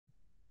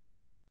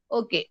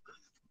Okay.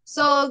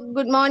 So,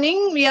 good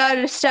morning. We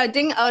are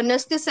starting our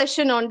next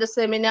session on the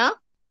seminar.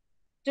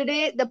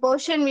 Today, the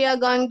portion we are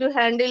going to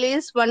handle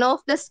is one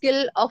of the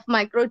skill of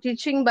micro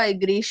teaching by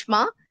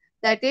Greeshma,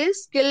 that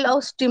is skill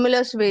of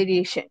stimulus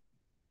variation.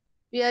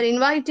 We are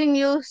inviting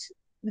you,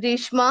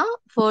 Greeshma,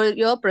 for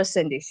your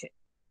presentation.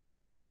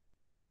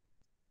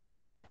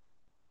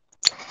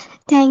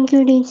 Thank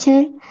you,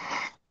 teacher.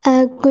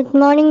 Good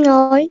morning,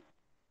 all.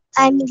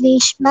 I'm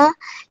Greeshma.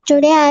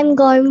 Today, I'm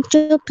going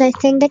to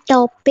present the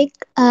topic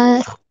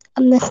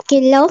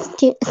skill of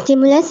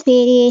stimulus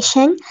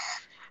variation.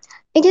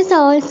 It is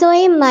also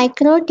a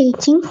micro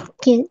teaching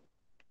skill.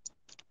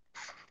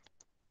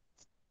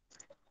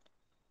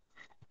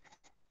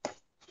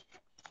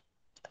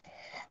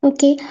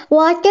 Okay,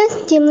 what is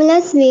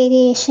stimulus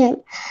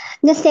variation?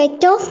 The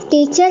set of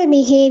teacher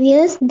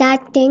behaviors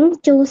that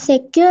tend to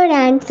secure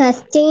and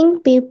sustain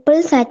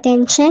people's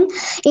attention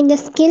in the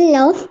skill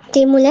of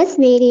stimulus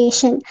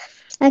variation.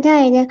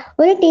 അതായത്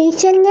ഒരു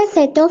ടീച്ചറിന്റെ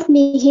set of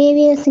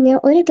ബിഹേവിയേഴ്സിന്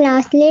ഒരു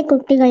ക്ലാസ്സിലെ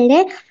കുട്ടികളുടെ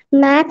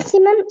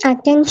maximum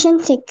attention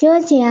secure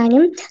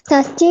ചെയ്യാനും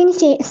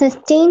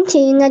sustain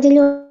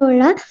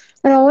ചെയ്യുന്നതിലുള്ള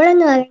role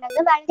എന്ന് പറയുന്നത്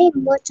വളരെ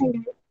ഇമ്പോർട്ടൻ്റ്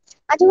ആണ്.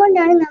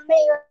 അതുകൊണ്ടാണ് നമ്മൾ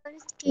ഈ ഒരു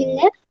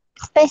സ്കില്ല്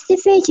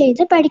സ്പെസിഫൈ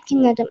ചെയ്ത്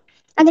പഠിക്കുന്നതും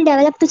അത്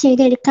ഡെവലപ്പ്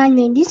ചെയ്തെടുക്കാൻ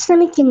വേണ്ടി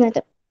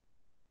ശ്രമിക്കുന്നത്.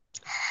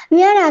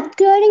 We are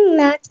acquiring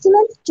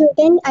maximum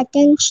student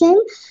attention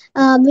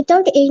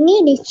without any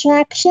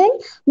distraction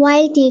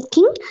while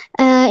taking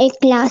a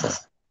class.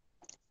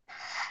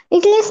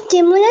 ഇതിൽ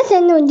സ്റ്റിമുലസ്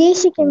എന്ന്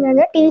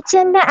ഉദ്ദേശിക്കുന്നത്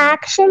ടീച്ചറിന്റെ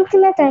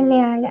ആക്ഷൻസിനെ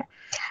തന്നെയാണ്.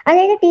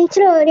 അതായത്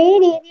ടീച്ചർ ഒരേ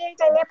രീതിയിൽ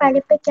തന്നെ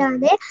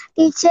പഠിപ്പിക്കാതെ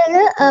ടീച്ചർ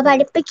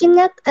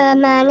പഠിപ്പിക്കുന്ന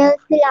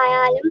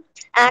മാനേഴ്സിലായാലും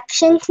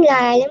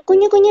ആക്ഷൻസിലായാലും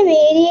കുഞ്ഞു കുഞ്ഞു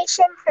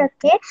വേരിയേഷൻസ്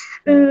ഒക്കെ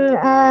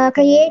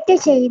ക്രിയേറ്റ്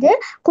ചെയ്ത്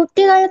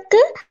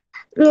കുട്ടികൾക്ക്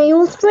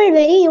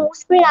വെരി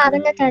യൂസ്ഫുൾ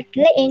ആകുന്ന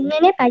തരത്തിൽ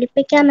എങ്ങനെ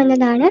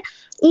പഠിപ്പിക്കാമെന്നതാണ്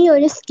ഈ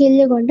ഒരു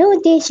സ്കില്ല് കൊണ്ട്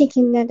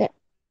ഉദ്ദേശിക്കുന്നത്.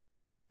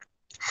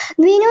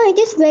 We know it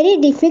is very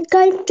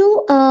difficult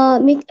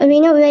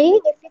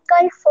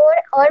for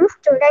all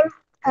students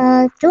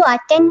to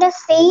attend the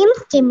same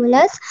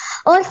stimulus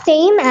or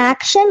same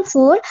action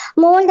for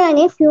more than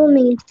a few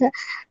minutes.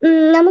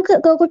 നമുക്ക്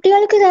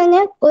കുട്ടികൾക്ക്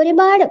തന്നെ ഒരു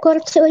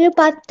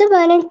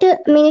 10-15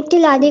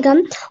 മിനിറ്റിലധികം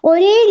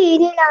ഒരേ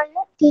രീതിയിലാണ്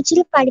ടീച്ചർ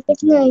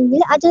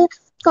പഠിപ്പിക്കുന്നതെങ്കിൽ അത്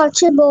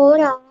കുറച്ച്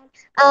ബോറാവും.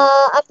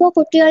 അപ്പോൾ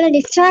കുട്ടികൾ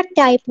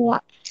ഡിസ്ട്രാക്റ്റ് ആയി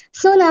പോവാം.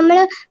 സോ നമ്മൾ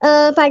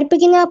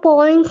പഠിപ്പിക്കുന്ന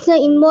പോയിന്റ്സ്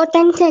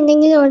ഇമ്പോർട്ടൻസ്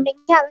എന്തെങ്കിലും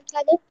ഉണ്ടെങ്കിൽ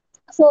അവർക്കത്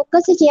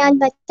ഫോക്കസ് ചെയ്യാൻ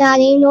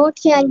പറ്റാതെയും നോട്ട്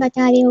ചെയ്യാൻ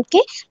പറ്റാതെയും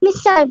ഒക്കെ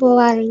മിസ്സായി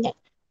പോകാറുണ്ട്.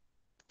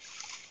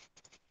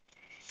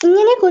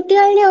 ഇങ്ങനെ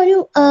കുട്ടികളുടെ ഒരു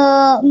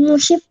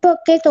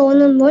മുഷിപ്പൊക്കെ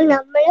തോന്നുമ്പോൾ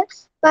നമ്മൾ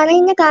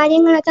പറയുന്ന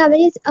കാര്യങ്ങളൊക്കെ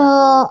അവർ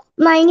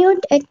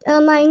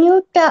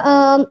മൈന്യൂട്ട്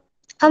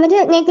അവർ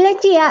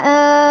നെഗ്ലക്റ്റ്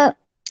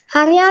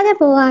അറിയാതെ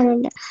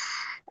പോകാറുണ്ട്.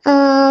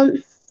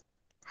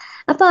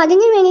 അപ്പോൾ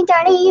അതിന്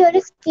വേണ്ടിയിട്ടാണ് ഈ ഒരു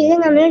സ്കില്ല്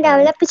നമ്മൾ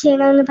ഡെവലപ്പ്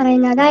ചെയ്യണമെന്ന്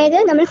പറയുന്നത്. അതായത്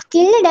നമ്മൾ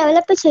സ്കില്ല്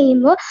ഡെവലപ്പ്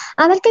ചെയ്യുമ്പോൾ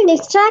അവർക്ക്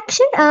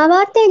ഡിസ്ട്രാക്ഷൻ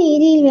ആവാത്ത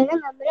രീതിയിൽ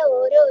വേണം നമ്മൾ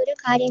ഓരോ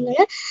കാര്യങ്ങൾ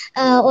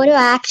ഓരോ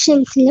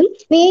ആക്ഷൻസിലും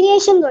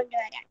വേരിയേഷൻ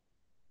കൊണ്ടുവരാൻ.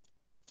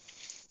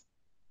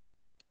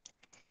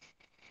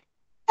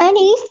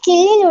 ആൻഡ് ഈ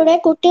സ്കില്ലിലൂടെ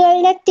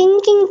കുട്ടികളുടെ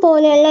തിങ്കിങ്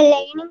പോലെയുള്ള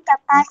ലേണിംഗ്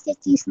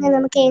കപ്പാസിറ്റീസിനെ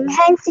നമുക്ക്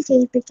എൻഹാൻസ്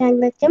ചെയ്യിപ്പിക്കാൻ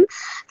പറ്റും.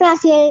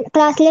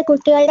 ക്ലാസ്സിലെ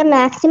കുട്ടികളുടെ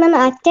മാക്സിമം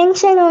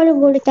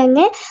അറ്റൻഷനോടുകൂടി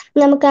തന്നെ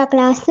നമുക്ക് ആ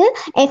ക്ലാസ്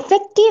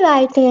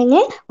എഫക്റ്റീവായിട്ട്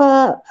തന്നെ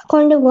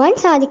കൊണ്ടുപോകാൻ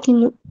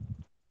സാധിക്കുന്നു.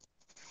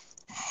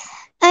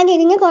 ആൻഡ്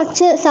ഇതിന്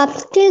കുറച്ച്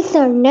സബ് സ്കിൽസ്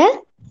ഉണ്ട്.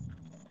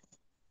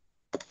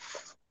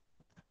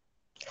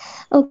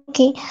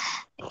 ഓക്കെ,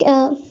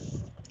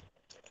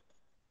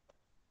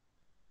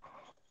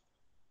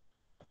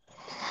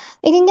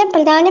 ഇതിന്റെ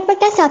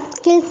പ്രധാനപ്പെട്ട സബ്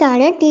സ്കിൽസ്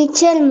ആണ്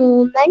teacher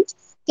movement,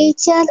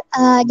 teacher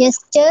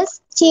gestures,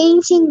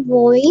 change in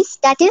voice,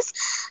 that is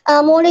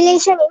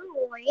modulation in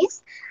voice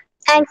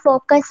and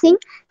focusing,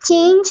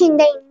 change in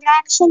the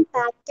interaction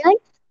pattern,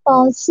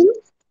 posing,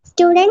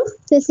 student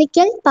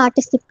physical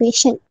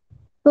participation.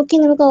 Okay,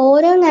 നമുക്ക്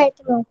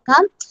ഓരോന്നായിട്ട്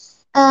നോക്കാം.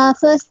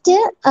 ഫസ്റ്റ്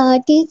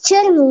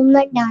ടീച്ചർ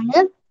മൂവ്മെന്റ് ആണ്.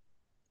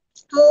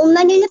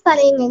 മൂവ്മെന്റിൽ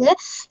പറയുന്നത്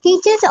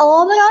teachers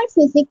overall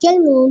physical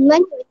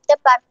movement with the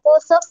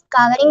purpose of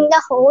covering the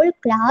whole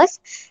class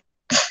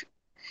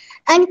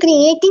and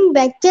creating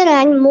better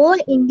and more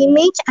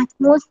intimate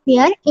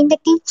atmosphere in the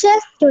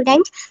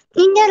teacher-student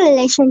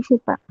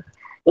interrelationship.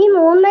 ഈ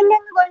movement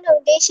എന്നുകൊണ്ട്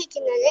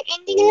ഉദ്ദേശിക്കുന്നത്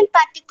എന്തെങ്കിലും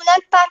particular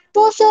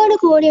പർപ്പസോട്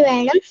കൂടി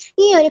വേണം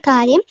ഈ ഒരു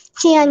കാര്യം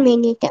ചെയ്യാൻ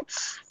വേണ്ടിയിട്ട്.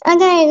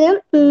 അതായത്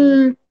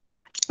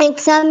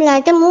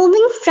എക്സാമ്പിളായിട്ട്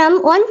moving from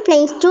one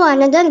place to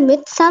another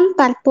with some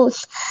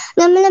purpose.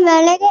 നമ്മൾ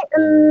വളരെ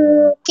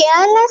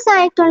കെയർലെസ്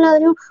ആയിട്ടുള്ള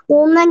ഒരു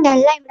മൂവ്മെന്റ്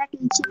അല്ല ഇവിടെ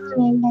ടീച്ചിങ്ങിന്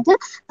വേണ്ടത്.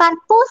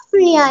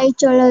 പർപ്പസ്ഫുള്ളി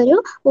ആയിട്ടുള്ള ഒരു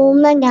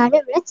മൂവ്മെന്റ് ആണ്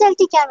ഇവിടെ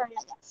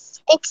ശ്രദ്ധിക്കാനുള്ളത്.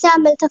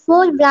 Examples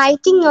for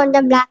writing on the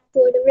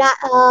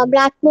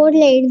black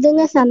ബോർഡിൽ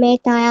എഴുതുന്ന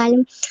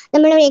സമയത്തായാലും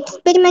നമ്മളൊരു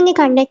എക്സ്പെരിമെന്റ്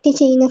കണ്ടക്ട്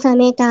ചെയ്യുന്ന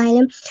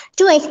സമയത്തായാലും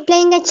to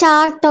explain the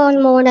chart on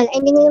model,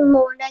 എന്തെങ്കിലും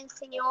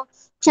മോഡൽസിനെയോ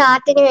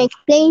ചാർട്ടിനെ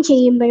എക്സ്പ്ലെയിൻ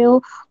ചെയ്യുമ്പോഴോ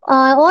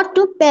or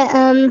to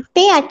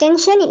pay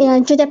attention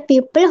to the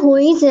people who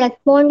is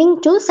responding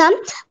to some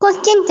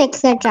questions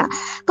etc.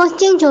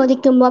 Question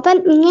ചോദിക്കുമ്പോൾ അപ്പം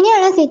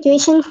ഇങ്ങനെയുള്ള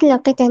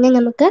സിറ്റുവേഷൻസിലൊക്കെ തന്നെ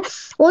നമുക്ക്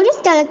ഒരു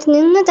സ്ഥലത്ത്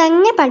നിന്ന്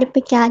തന്നെ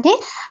പഠിപ്പിക്കാതെ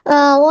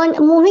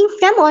moving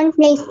from one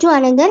place to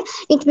another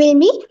it will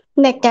be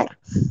better.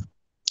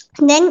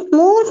 Then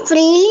move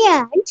freely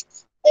and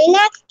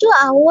relax to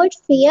avoid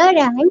fear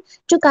and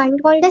to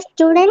control the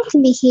students'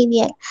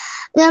 behavior.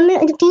 നമ്മൾ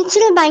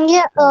ടീച്ചർ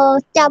ഭയങ്കര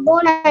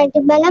സ്റ്റബോൺ ആയിട്ട്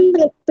ബലം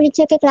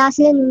പിടിച്ചൊക്കെ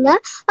ക്ലാസ്സിൽ നിന്ന്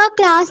ആ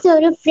ക്ലാസ്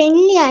ഒരു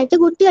ഫ്രണ്ട്ലി ആയിട്ട്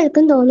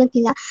കുട്ടികൾക്കും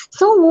തോന്നത്തില്ല.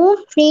 So move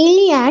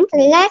freely and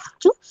relax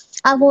to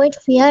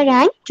avoid fear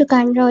and to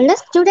control the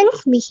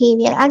students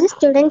behaviour. അത്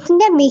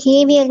സ്റ്റുഡൻസിന്റെ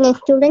ബിഹേവിയറിനെ,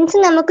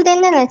 സ്റ്റുഡൻസ് നമുക്ക്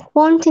തരുന്ന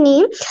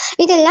റെസ്പോൺസിനെയും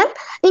ഇതെല്ലാം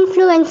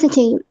ഇൻഫ്ലുവൻസ്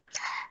ചെയ്യും.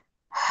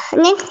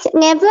 Next,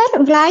 never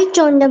right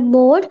on the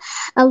board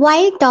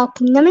while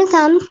talking. നമ്മൾ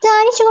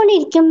സംസാരിച്ചു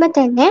കൊണ്ടിരിക്കുമ്പോൾ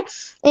തന്നെ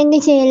എന്ത്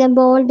ചെയ്യല്,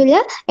 ബോർഡിൽ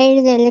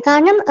എഴുതരുത്.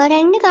 കാരണം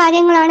രണ്ട്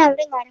കാര്യങ്ങളാണ്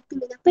അവിടെ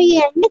നടക്കുന്നത്. അപ്പൊ ഈ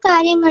രണ്ട്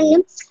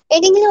കാര്യങ്ങളിലും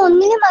ഏതെങ്കിലും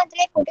ഒന്നിന്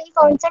മാത്രമേ കുട്ടികൾ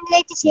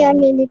കോൺസെൻട്രേറ്റ് ചെയ്യാൻ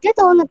വേണ്ടിയിട്ട്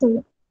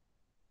തോന്നത്തുള്ളൂ.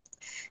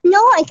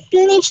 No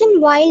explanation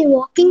while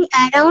walking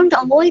around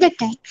all the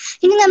time.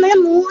 ഇനി നമ്മൾ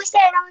മൂവ്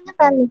ചെയ്യണമെന്ന്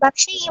പറഞ്ഞു,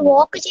 പക്ഷെ ഈ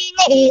വാക്ക്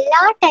ചെയ്യുന്ന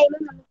എല്ലാ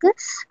ടൈമും നമുക്ക്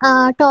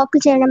ടോക്ക്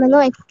ചെയ്യണമെന്നോ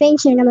എക്സ്പ്ലെയിൻ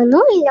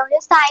ചെയ്യണമെന്നോ ഇല്ല. ഒരു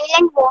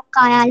സൈലന്റ് വാക്ക്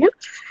ആയാലും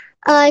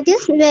it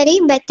is very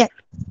better.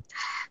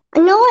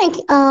 No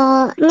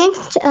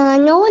next,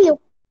 no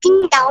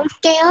looking down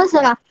stairs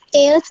or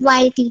upstairs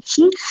while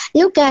teaching.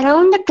 Look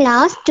around the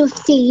class to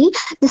see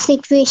the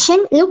situation.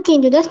 Look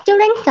into the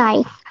student's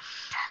eyes.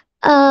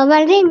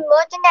 വളരെ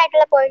ഇമ്പോർട്ടൻ്റ്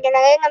ആയിട്ടുള്ള point ആണ്.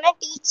 അതായത് നമ്മുടെ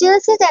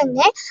teachers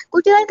തന്നെ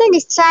കുട്ടികൾക്ക്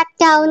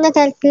distract ആവുന്ന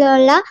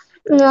തരത്തിലുള്ള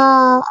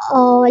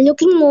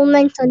looking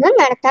movements ഒന്നും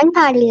നടത്താൻ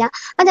പാടില്ല.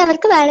 അത്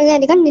അവർക്ക്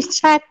വളരെയധികം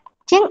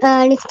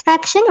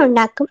ഡിസ്ട്രാക്ഷൻ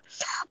ഉണ്ടാക്കും.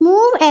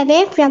 Move away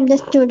from the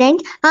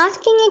student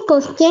asking A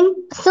question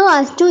so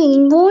as to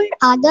involve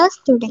other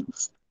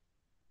students.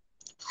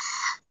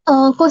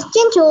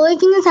 Question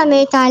ചോദിക്കുന്ന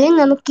സമയത്താലും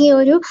നമുക്ക് ഈ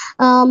ഒരു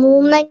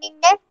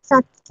മൂവ്മെന്റിന്റെ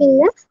സബ്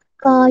സ്കില്ല്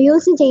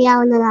യൂസ്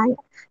ചെയ്യാവുന്നതാണ്.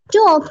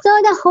 To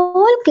observe the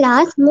whole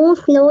class, move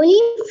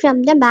slowly from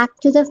the back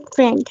to the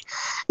front.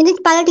 ഇത്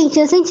പല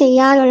ടീച്ചേഴ്സും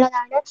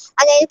ചെയ്യാറുള്ളതാണ്.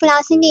 അതായത്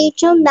ക്ലാസ്സിന്റെ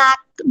ഏറ്റവും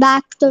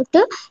ബാക്ക്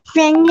തൊട്ട്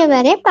ഫ്രണ്ട്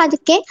വരെ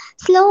പതുക്കെ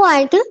സ്ലോ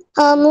ആയിട്ട്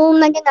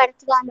മൂവ്മെന്റ്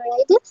നടത്തുക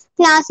എന്നുള്ളത്. ഇത്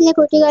ക്ലാസ്സിലെ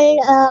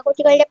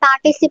കുട്ടികളുടെ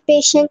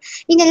പാർട്ടിസിപ്പേഷൻ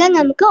ഇതെല്ലാം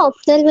നമുക്ക്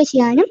ഒബ്സർവ്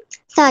ചെയ്യാനും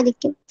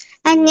സാധിക്കും.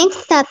 And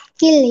next sub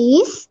skill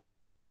is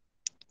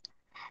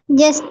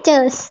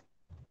gestures.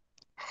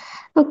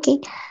 Okay,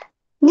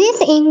 these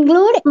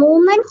include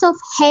movements of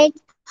head,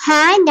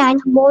 hand and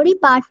body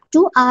parts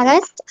to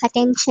arrest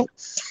attention,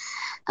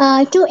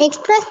 to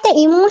express the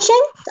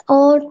emotions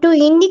or to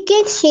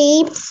indicate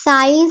shapes,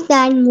 size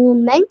and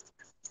movements.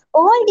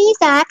 All these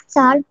acts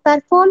are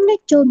performed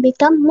to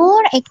become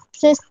more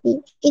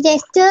expressive. ഈ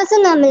gestures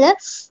നമ്മൾ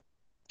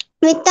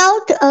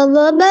without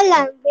verbal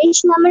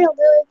language നമ്മൾ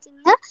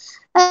ഉപയോഗിക്കുന്ന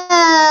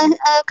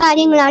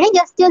കാര്യങ്ങളാണ്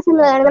gestures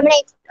എന്ന്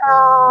പറയുന്നത്.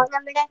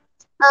 നമ്മുടെ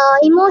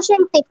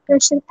emotions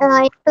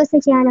express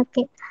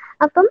ചെയ്യാനൊക്കെ.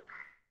 അപ്പം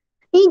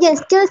ഈ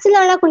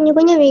ജസ്റ്റേഴ്സിലുള്ള കുഞ്ഞു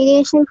കുഞ്ഞു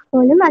വേരിയേഷൻസ്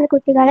പോലും അത്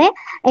കുട്ടികളെ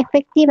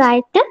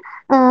എഫക്റ്റീവായിട്ട്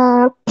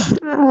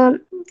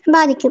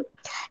ബാധിക്കും.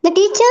 The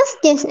teacher's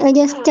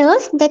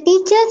gestures, the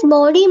teacher's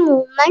body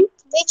movements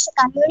which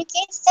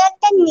communicate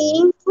certain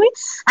meaningful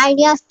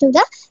ideas to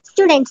the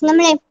students.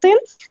 നമ്മൾ എപ്പോഴും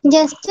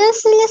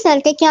ജസ്റ്റേഴ്സിൽ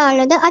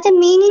ശ്രദ്ധിക്കാനുള്ളത് അത്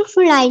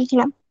മീനിങ്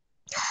ആയിരിക്കണം.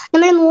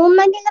 നമ്മൾ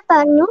മൂവ്മെന്റിൽ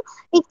പറഞ്ഞു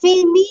ഇറ്റ്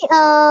വിൽ ബി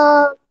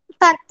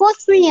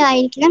പർപ്പോസ്ഫുള്ളി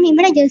ആയിരിക്കണം.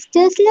 ഇവിടെ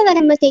ജസ്റ്റേഴ്സിൽ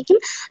വരുമ്പോഴത്തേക്കും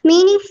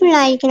മീനിങ് ഫുൾ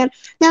ആയിരിക്കണം.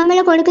 നമ്മൾ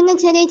കൊടുക്കുന്ന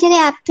ചെറിയ ചെറിയ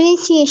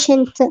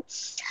അപ്രീസിയേഷൻസ്,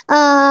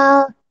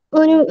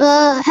 ഒരു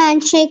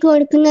ഹാൻഡ് ഷേക്ക്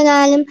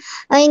കൊടുക്കുന്നതായാലും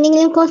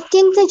എന്തെങ്കിലും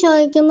ക്വസ്റ്റ്യൻസ്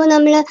ചോദിക്കുമ്പോൾ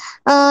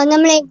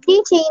നമ്മൾ എഗ്രി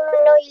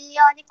ചെയ്യുന്നുണ്ടോ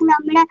ഇല്ലയോ, അതൊക്കെ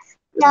നമ്മുടെ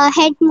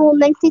ഹെഡ്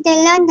മൂവ്മെന്റ്സ്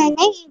ഇതെല്ലാം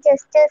തന്നെ ഈ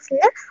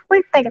ജസ്റ്റേഴ്സിൽ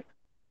ഉൾപ്പെടും.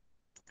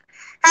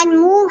 And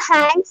move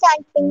hands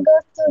and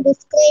fingers to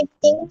describe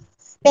things,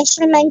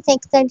 measurements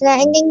etcetera.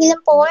 എന്തെങ്കിലും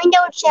പോയിന്റ്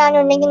ഔട്ട്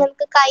ചെയ്യാനുണ്ടെങ്കിൽ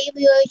നമുക്ക് കൈ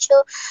ഉപയോഗിച്ചോ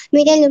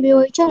വിരൽ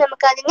ഉപയോഗിച്ചോ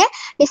നമുക്ക് അതിനെ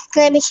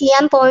ഡിസ്ക്രൈബ്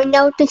ചെയ്യാം, പോയിന്റ്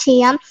ഔട്ട്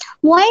ചെയ്യാം.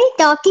 While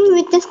talking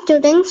with the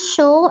students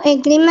show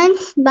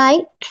agreements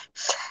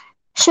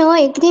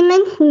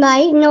by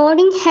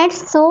nodding heads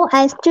so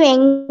as to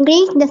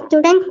encourage the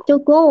students to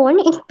go on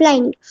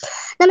explaining.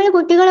 നമ്മൾ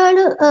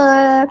കുട്ടികളോട്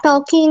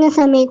ടോക്ക് ചെയ്യുന്ന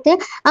സമയത്ത്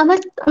അവർ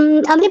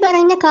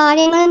പറയുന്ന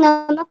കാര്യങ്ങൾ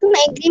നമുക്കും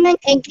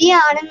എഗ്രി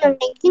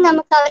ആണെന്നുണ്ടെങ്കിൽ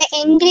നമുക്ക് അവരെ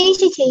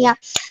എൻകറേജ് ചെയ്യാം.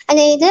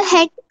 അതായത്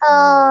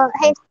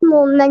head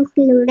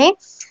മൂവ്മെന്റ്സിലൂടെ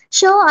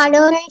show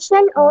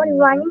adoration or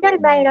wonder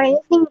by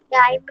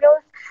rising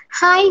eyebrows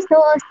high so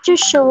as to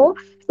show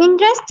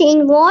interest in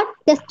what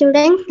the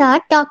students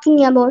are talking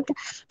about.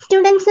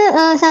 Students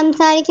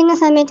സംസാരിക്കുന്ന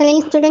സമയത്ത്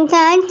അല്ലെങ്കിൽ സ്റ്റുഡൻസ്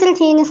ആൻസർ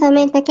ചെയ്യുന്ന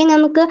സമയത്തൊക്കെ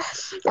നമുക്ക്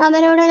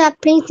അവരോടൊരു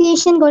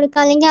അപ്രീസിയേഷൻ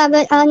കൊടുക്കുക,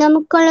 അല്ലെങ്കിൽ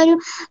നമുക്കുള്ളൊരു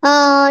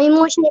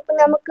ഇമോഷൻ. ഇപ്പം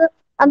നമുക്ക്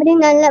അവരെ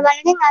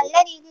വളരെ നല്ല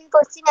രീതിയിൽ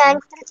ക്വസ്റ്റ്യൻ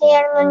ആൻസർ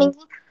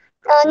ചെയ്യണമെന്നുണ്ടെങ്കിൽ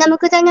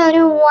നമുക്ക് തന്നെ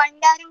ഒരു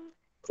വണ്ടറിങ്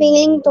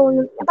ഫീലിംഗ്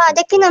തോന്നും. അപ്പൊ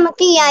അതൊക്കെ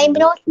നമുക്ക് ഈ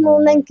ഐബ്രോസ്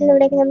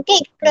മൂവ്മെന്റ്സിലൂടെ നമുക്ക്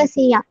എക്സ്പ്രസ്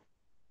ചെയ്യാം.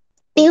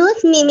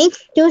 Use mimics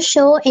to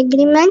show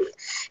agreements,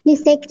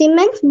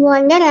 disagreements,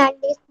 wonder and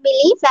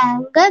disbelief,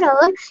 anger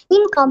or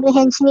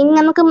incomprehension. ഇനി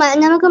നമുക്ക്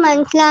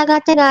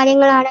മനസ്സിലാകാത്ത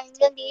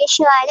കാര്യങ്ങളാണെങ്കിലും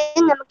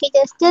ദേഷ്യമായാലും നമുക്ക് ഈ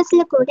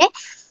ജസ്റ്റേഴ്സിൽ കൂടെ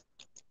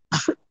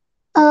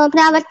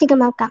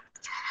പ്രാവർത്തികമാക്കാം.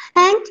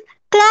 And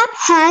clap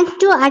hands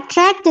to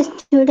attract the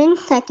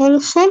students'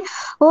 attention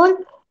or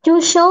to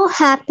show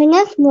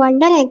happiness,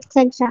 wonder,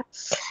 etc.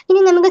 ഇനി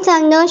നമുക്ക്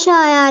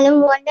സന്തോഷമായാലും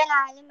വണ്ടർ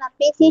ആയാലും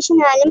അപ്രീസിയേഷൻ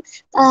ആയാലും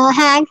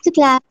ഹാൻഡ്സ്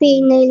ക്ലാപ്പ്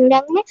ചെയ്യുന്നതിലൂടെ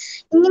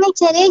ഇങ്ങനെ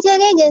ചെറിയ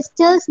ചെറിയ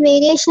ജസ്റ്റേഴ്സ്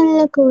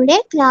വേരിയേഷനിൽ കൂടെ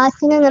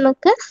ക്ലാസ്സിനെ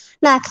നമുക്ക്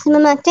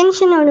മാക്സിമം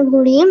അറ്റൻഷനോട്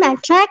കൂടിയും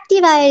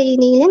അട്രാക്റ്റീവായ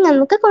രീതിയിൽ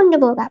നമുക്ക്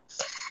കൊണ്ടുപോകാം.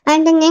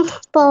 And the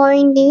next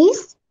point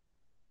is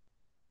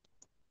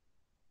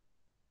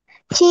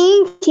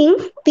changing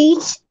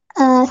speech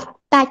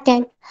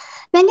pattern.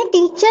 When a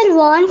teacher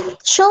wants to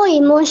show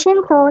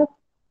emotions or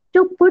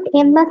to put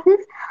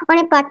emphasis on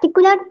a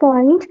particular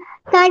point,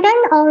 sudden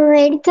or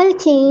radical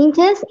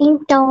changes in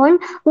tone,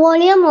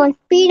 volume, or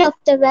speed of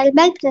the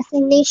verbal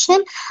presentation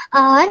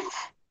are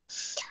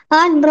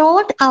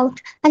brought out.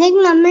 അതായത്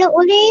നമ്മൾ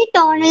ഒരേ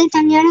ടോണിൽ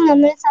തന്നെയാണ്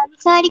നമ്മൾ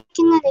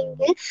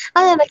സംസാരിക്കുന്നതെങ്കിൽ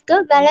അത് അവർക്ക്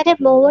വളരെ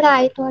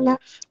ബോറായി തോന്നാം.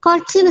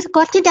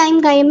 കുറച്ച് ടൈം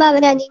കഴിയുമ്പോൾ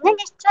അവരതിൽ നിന്ന്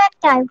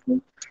ഡിസ്ട്രാക്ട് ആയിരിക്കും.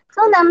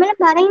 സോ നമ്മൾ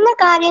പറയുന്ന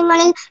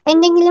കാര്യങ്ങളിൽ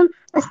എന്തെങ്കിലും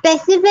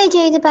സ്പെസിഫൈ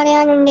ചെയ്ത്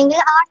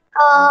പറയാനുണ്ടെങ്കിൽ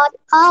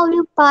ആ ഒരു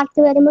പാർട്ട്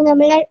വരുമ്പോൾ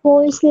നമ്മളുടെ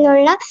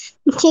വോയിസിലുള്ള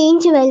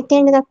ചേഞ്ച്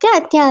വരുത്തേണ്ടതൊക്കെ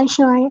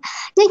അത്യാവശ്യമാണ്.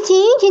 The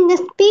change in the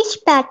speech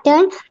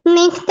pattern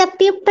makes the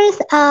pupils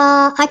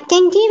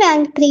attentive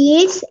and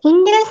creates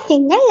interest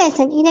in the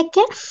lesson.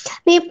 ഇതൊക്കെ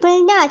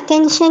പീപ്പിളിന്റെ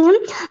അറ്റൻഷനും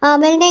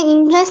അവരുടെ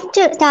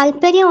ഇൻട്രസ്റ്റ്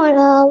താല്പര്യം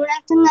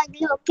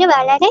ഉണർത്തുന്നതിലും ഒക്കെ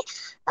വളരെ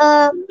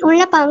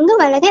ഉള്ള പങ്ക്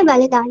വളരെ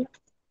വലുതാണ്.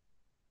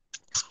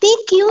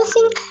 Speak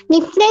using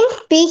different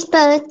speech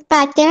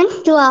patterns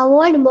to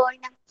avoid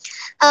boredom.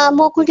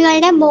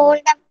 കുട്ടികളുടെ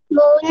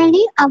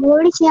ബോറടി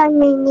അവോയ്ഡ് ചെയ്യാൻ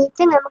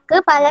വേണ്ടിയിട്ട് നമുക്ക്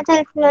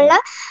പലതരത്തിലുള്ള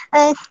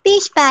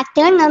സ്പീച്ച്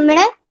പാറ്റേൺ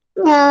നമ്മുടെ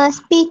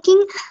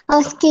സ്പീക്കിംഗ്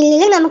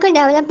സ്കില്ലിൽ നമുക്ക്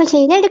ഡെവലപ്പ്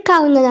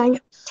ചെയ്തെടുക്കാവുന്നതാണ്.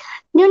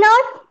 Do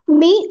not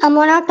be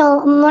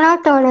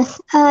monotonous.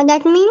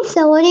 That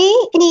means ഒരേ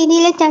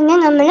രീതിയിൽ തന്നെ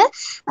നമ്മൾ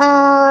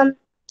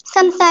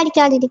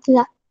സംസാരിക്കാതിരിക്കുക.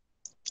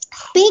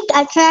 Speak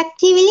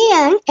attractively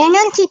and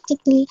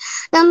energetically.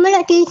 നമ്മൾ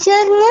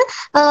ടീച്ചറും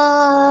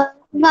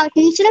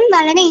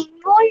വളരെ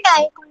ഇൻവോൾവ്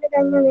ആയിക്കൊണ്ട്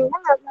തന്നെ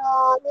വേണം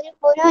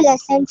ഓരോ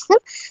ലെസൺസും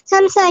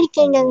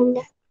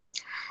സംസാരിക്കേണ്ടതുണ്ട്.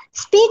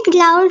 Speak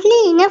loudly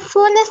enough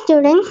for the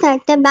students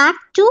at the back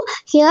to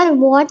hear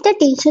what the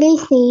teacher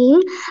is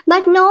saying,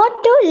 but not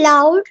too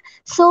loud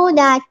so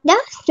that the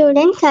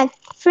students at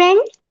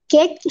front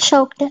get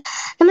shocked.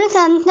 നമ്മൾ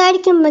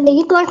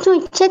സംസാരിക്കുമ്പോഴത്തേക്ക് കുറച്ച്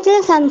ഉച്ചത്തിൽ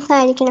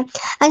സംസാരിക്കണം.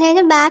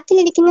 അതായത്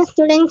ബാക്കിലിരിക്കുന്ന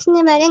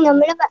സ്റ്റുഡൻസിന് വരെ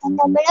നമ്മൾ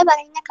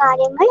പറയുന്ന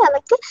കാര്യങ്ങൾ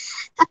അവർക്ക്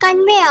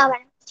കൺവേ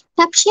ആവണം.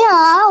 പക്ഷെ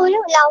ആ ഒരു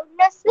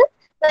ലൗഡ്നെസ്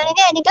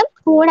വളരെയധികം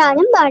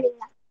കൂടാനും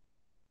പാടില്ല.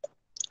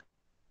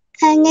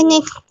 And the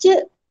next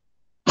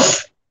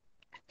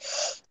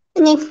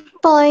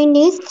point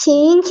is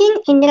changing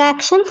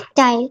interaction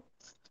style.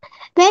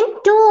 When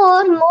two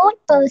or more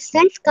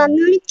persons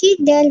communicate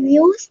their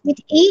views with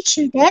each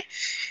other,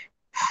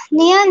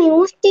 they are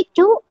used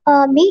to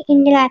be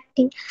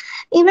interacting.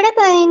 ഇവിടെ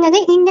പറയുന്നത്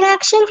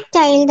ഇന്ററാക്ഷൻ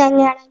സ്റ്റൈൽ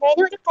തന്നെയാണ്.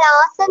 അതായത് ഒരു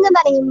ക്ലാസ് എന്ന്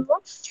പറയുമ്പോൾ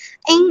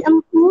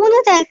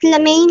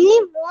മെയിൻലി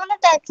മൂന്ന്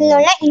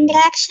തരത്തിലുള്ള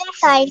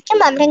ഇന്ററാക്ഷൻസ് ആയിരിക്കും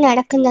അവിടെ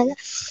നടക്കുന്നത്.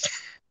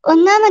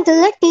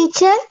 ഒന്നാമത്തത്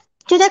ടീച്ചർ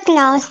ടു ദ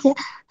ക്ലാസ്.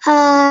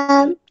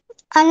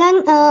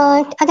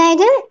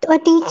 അതായത്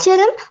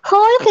ടീച്ചറും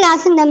ഹോൾ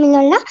ക്ലാസ്സും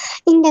തമ്മിലുള്ള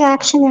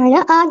ഇന്ററാക്ഷൻ ആണ്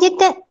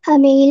ആദ്യത്തെ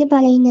വേയിൽ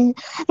പറയുന്നത്.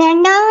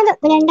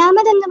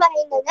 രണ്ടാമതെന്ന്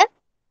പറയുന്നത്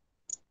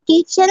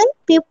ടീച്ചറും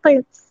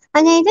പീപ്പിളും.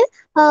 അതായത്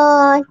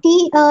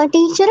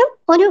ടീച്ചറും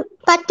ഒരു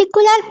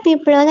പർട്ടിക്കുലർ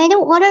പീപ്പിളും, അതായത്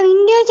ഓരോ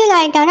ഇൻഡിവിജ്വൽ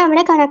ആയിട്ടാണ്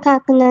അവിടെ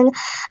കണക്കാക്കുന്നത്.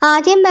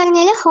 ആദ്യം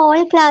പറഞ്ഞത് ഹോൾ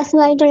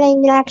ക്ലാസ്സുമായിട്ടുള്ള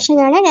ഇന്ററാക്ഷൻ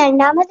ആണ്.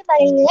 രണ്ടാമത്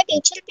പറയുന്നത്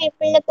ടീച്ചർ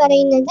പീപ്പിളിൽ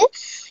പറയുന്നത്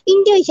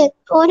ഇൻഡിവിജ്വൽ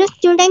ഓരോ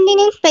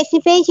സ്റ്റുഡൻറ്റിനെയും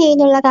സ്പെസിഫൈ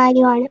ചെയ്തുള്ള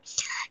കാര്യമാണ്.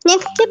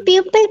 നെക്സ്റ്റ്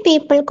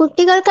പീപ്പിൾ,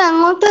 കുട്ടികൾക്ക്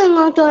അങ്ങോട്ടും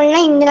ഇങ്ങോട്ടുമുള്ള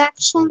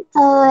ഇന്ററാക്ഷൻ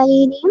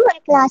രീതിയും ഒരു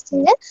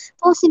ക്ലാസ്സിൽ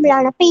പോസിബിൾ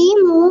ആണ്. അപ്പൊ ഈ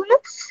മൂന്ന്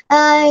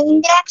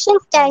ഇന്ററാക്ഷൻ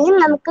സ്റ്റൈലും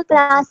നമുക്ക്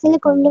ക്ലാസ്സിൽ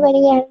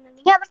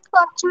കൊണ്ടുവരികയാണെന്നുണ്ടെങ്കിൽ അവർക്ക്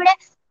കുറച്ചുകൂടെ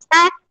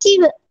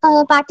ആക്റ്റീവ്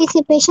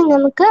പാർട്ടിസിപ്പേഷൻ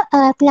നമുക്ക്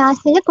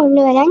ക്ലാസ്സിൽ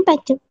കൊണ്ടുവരാൻ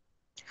പറ്റും.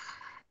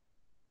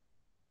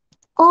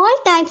 All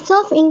types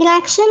of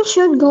interaction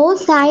should go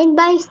side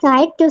by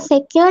side to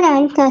secure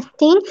and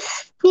sustain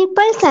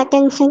people's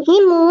attention. ഈ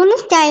മൂന്ന്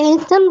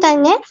സ്റ്റൈൽസും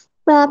തന്നെ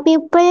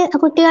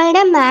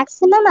കുട്ടികളുടെ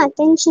മാക്സിമം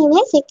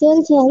അറ്റൻഷനെ സെക്യൂർ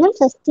ചെയ്യാനും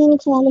സസ്റ്റെയിൻ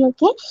ചെയ്യാനും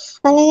ഒക്കെ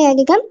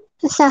വളരെയധികം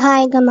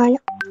സഹായകമാണ്.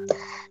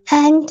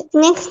 And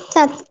next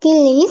sub skill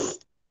is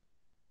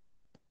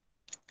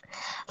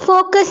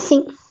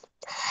focusing.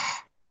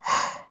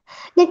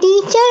 The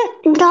teacher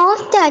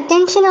draws the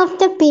attention of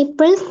the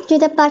pupils to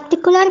the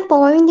particular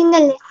point in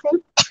the lesson,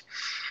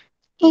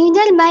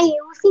 either by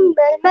using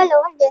verbal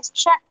or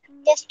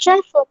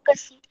gestural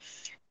focusing.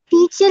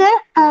 Teacher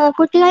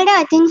കുട്ടികളുടെ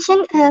attention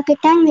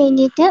കിട്ടാൻ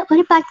വേണ്ടിയിട്ട്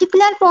ഒരു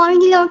particular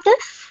പോയിന്റിലോട്ട്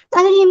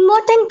അതൊരു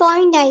important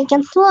point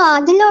ആയിരിക്കും. So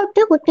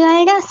അതിലോട്ട്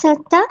കുട്ടികളുടെ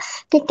ശ്രദ്ധ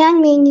കിട്ടാൻ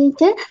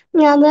വേണ്ടിയിട്ട്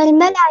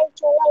വെർബൽ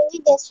ആയിട്ടുള്ള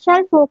അല്ലെങ്കിൽ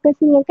ജസ്റ്ററൽ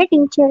ഫോക്കസിംഗ് ഒക്കെ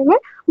ടീച്ചറിന്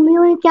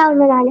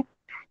ഉപയോഗിക്കാവുന്നതാണ്.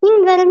 ഈ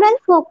വെർബൽ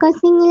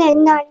ഫോക്കസിംഗിൽ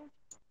എന്താണ്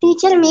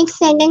ടീച്ചർ മേക്ക്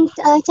സെന്റൻസ്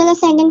ചില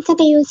സെന്റൻസ്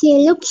ഒക്കെ യൂസ് ചെയ്യും.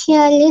 Look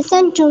here,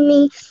 listen to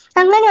me,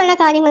 അങ്ങനെയുള്ള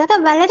കാര്യങ്ങളൊക്കെ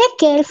വളരെ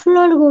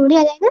കെയർഫുള്ളോട് കൂടി,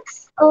 അതായത്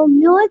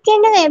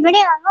ഉപയോഗിക്കേണ്ടത്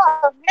എവിടെയാണോ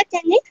അവിടെ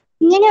തന്നെ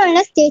ഇങ്ങനെയുള്ള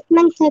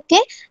സ്റ്റേറ്റ്മെന്റ്സ് ഒക്കെ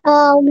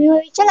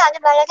ഉപയോഗിച്ചാൽ അത്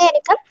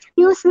വളരെയധികം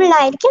യൂസ്ഫുൾ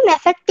ആയിരിക്കും,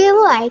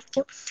 എഫക്റ്റീവും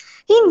ആയിരിക്കും.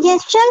 ഈ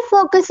ജസ്റ്ററൽ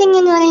ഫോക്കസിംഗ്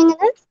എന്ന്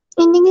പറയുന്നത്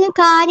എന്തെങ്കിലും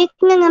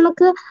കാര്യത്തിന്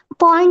നമുക്ക്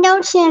പോയിന്റ്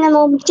ഔട്ട് ചെയ്യണം,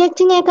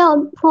 ഒബ്ജക്റ്റിനെയൊക്കെ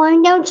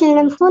പോയിന്റ് ഔട്ട്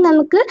ചെയ്യണം. സോ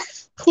നമുക്ക്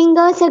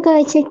ഫിംഗേഴ്സ് ഒക്കെ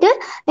വെച്ചിട്ട്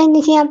എന്ത്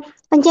ചെയ്യാം,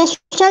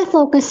 ജസ്റ്ററൽ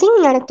ഫോക്കസിംഗ്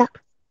നടത്താം.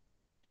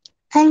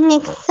 And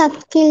next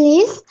sub skill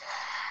is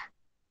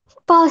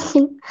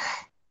posing.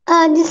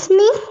 This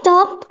means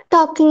stop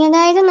talking.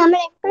 അതായത് നമ്മൾ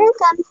എപ്പോഴും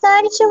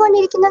സംസാരിച്ചു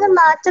കൊണ്ടിരിക്കുന്നത്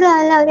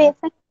മാത്രമല്ല ഒരു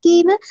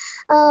എഫക്റ്റീവ്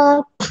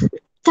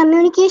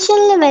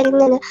കമ്മ്യൂണിക്കേഷനിൽ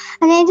വരുന്നത്.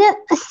 അതായത്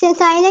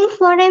silence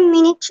four A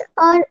minute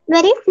or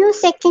very few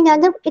second,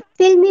 അത് it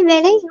will be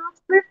very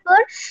useful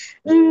for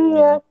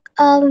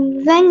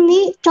when we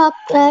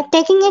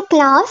taking a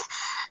class.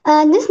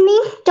 This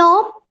means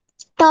stop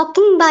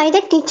talking by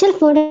the teacher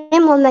for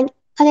a moment.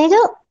 അതായത്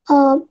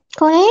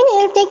കുറേ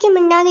നേരത്തേക്ക്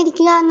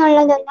മിണ്ടാതിരിക്കുക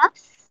എന്നുള്ളതല്ല,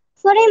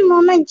 ഫോർ എ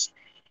മൊമെന്റ്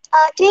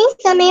അത്രയും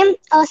സമയം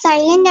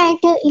silent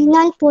ആയിട്ട്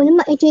ഇരുന്നാൽ പോലും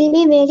it will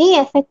be very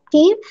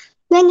effective.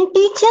 When a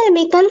teacher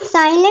becomes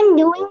silent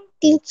during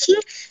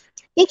teaching,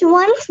 it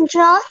once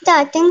draws the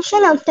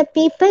attention of the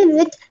people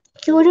with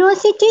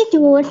curiosity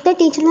towards the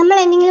teacher. നമ്മൾ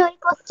എന്തെങ്കിലും ഒരു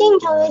ക്വസ്റ്റ്യൻ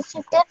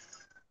ചോദിച്ചിട്ട്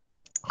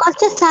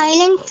കുറച്ച്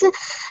സൈലൻസ്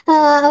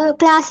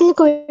ക്ലാസ്സിൽ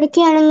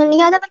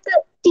കൊടുക്കുകയാണെന്നുണ്ടെങ്കിൽ അത് അവർക്ക്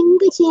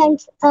തിങ്ക് ചെയ്യാൻ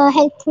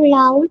ഹെൽപ്ഫുൾ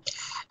ആവും,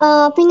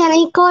 പിന്നെ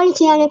റീകോൾ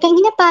ചെയ്യാനൊക്കെ.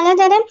 ഇങ്ങനെ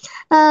പലതരം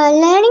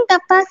ലേണിംഗ്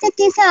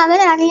കപ്പാസിറ്റീസ്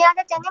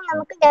അവരറിയാതെ തന്നെ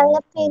നമുക്ക്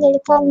ഡെവലപ്പ്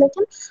ചെയ്തെടുക്കാൻ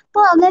പറ്റും.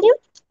 അപ്പോൾ അവരും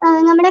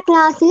നമ്മുടെ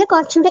ക്ലാസ്സിൽ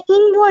കുറച്ചുകൂടെ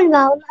ഇൻവോൾവ്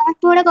ആവും,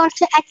 അവർക്കൂടെ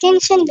കുറച്ച്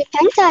അറ്റൻഷൻ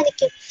കിട്ടാൻ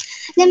സാധിക്കും.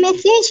 The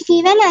message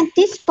given at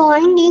this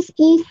point is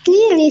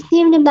easily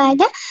received by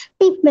the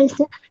peoples.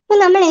 അപ്പോൾ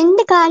നമ്മൾ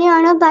എന്ത്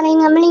കാര്യമാണോ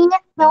പറയുന്നത്, നമ്മളിങ്ങനെ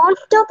നോൺ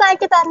സ്റ്റോപ്പ്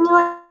ആയിട്ട്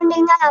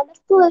പറഞ്ഞുകൊണ്ടിരുന്നാൽ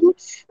അവർക്ക് ഒരു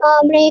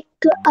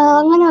ബ്രേക്ക്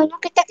അങ്ങനെ ഒന്നും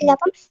കിട്ടത്തില്ല.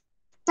 അപ്പം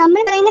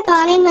നമ്മൾ പറയുന്ന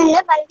കാര്യങ്ങളിൽ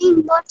വളരെ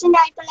ഇമ്പോർട്ടൻ്റ്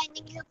ആയിട്ടുള്ള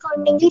എന്തെങ്കിലുമൊക്കെ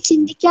ഉണ്ടെങ്കിൽ,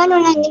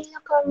 ചിന്തിക്കാനുള്ള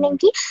എന്തെങ്കിലുമൊക്കെ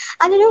ഉണ്ടെങ്കിൽ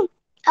അതൊരു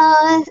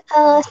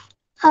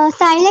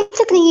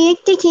സൈലൻസ്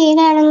ക്രിയേറ്റ്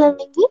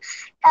ചെയ്യുകയാണെന്നുണ്ടെങ്കിൽ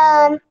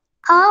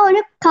ആ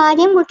ഒരു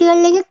കാര്യം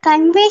കുട്ടികളിലേക്ക്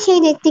കൺവേ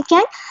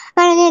ചെയ്തെത്തിക്കാൻ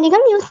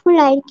വളരെയധികം യൂസ്ഫുൾ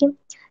ആയിരിക്കും.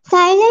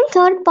 Silence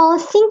or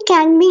posing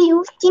can be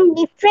used in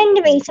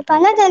different ways.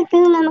 പല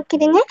തരത്തിൽ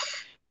നമുക്കിതിനെ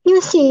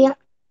യൂസ് ചെയ്യാം.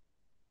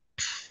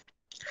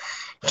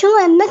 ടു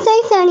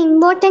എംഫസൈസ് ആണ്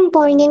ഇമ്പോർട്ടൻറ്റ്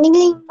പോയിന്റ്,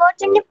 എന്തെങ്കിലും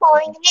ഇമ്പോർട്ടൻറ്റ്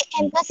പോയിന്റിനെ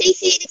എംഫസൈസ്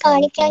ചെയ്ത്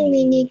കാണിക്കാൻ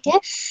വേണ്ടിയിട്ട്.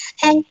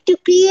 And to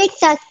create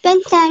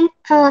suspense and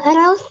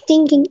arouse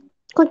thinking,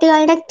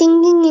 കുട്ടികളുടെ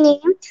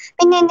തിങ്കിങ്ങിനെയും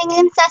പിന്നെ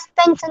എന്തെങ്കിലും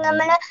സസ്പെൻസ്,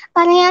 നമ്മൾ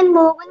പറയാൻ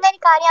പോകുന്ന ഒരു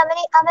കാര്യം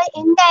അവർ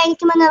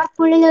എന്തായിരിക്കുമെന്ന്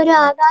അവർക്കുള്ളിൽ ഒരു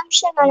ആകാംക്ഷ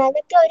കാണും,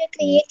 അതൊക്കെ ഒരു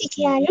ക്രിയേറ്റ്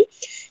ചെയ്യാനും.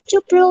 To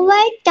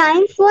provide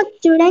time for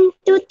students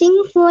to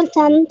think for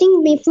something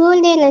before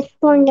they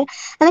respond.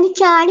 Our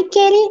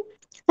ചാടിക്കേറി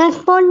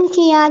respond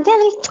ചെയ്യാതെ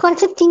അവർ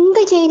കുറച്ച്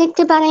തിങ്ക്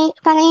ചെയ്തിട്ട്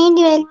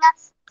പറയേണ്ടി വരുന്ന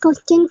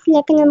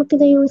ക്വസ്റ്റ്യൻസിലൊക്കെ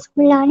നമുക്കിത്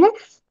യൂസ്ഫുൾ ആണ്.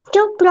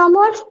 To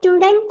promote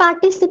student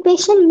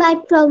participation by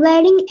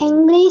providing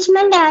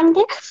encouragement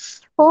and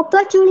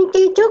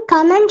opportunity to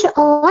comment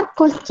or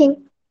question.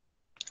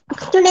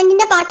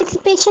 സ്റ്റുഡൻറ്റിൻ്റെ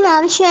participation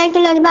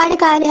ആവശ്യമായിട്ടുള്ള ഒരുപാട്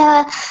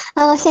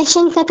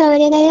സെഷൻസ് ഒക്കെ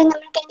വരും. അതായത്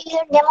നമുക്ക്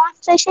എന്തെങ്കിലും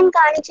ഡെമോൺസ്ട്രേഷൻ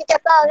കാണിച്ചിട്ട്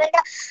അപ്പോൾ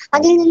അവരുടെ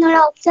അതിൽ നിന്നുള്ള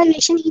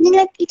ഒബ്സർവേഷൻ,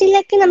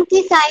 ഇതിലൊക്കെ നമുക്ക്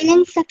ഈ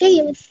സൈലൻസ് ഒക്കെ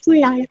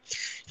യൂസ്ഫുൾ ആണ്.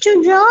 To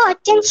draw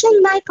attention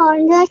by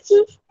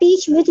contracting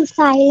speech with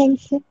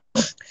silence.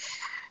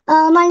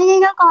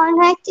 വളരെയധികം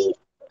കോൺട്രാക്റ്റിംഗ്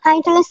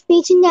ആയിട്ടുള്ള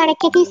സ്പീച്ചിൻ്റെ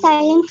ഇടയ്ക്കൊക്കെ ഈ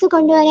സൈലൻസ്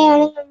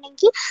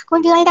കൊണ്ടുവരികയാണെന്നുണ്ടെങ്കിൽ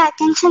കുട്ടികളുടെ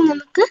അറ്റൻഷൻ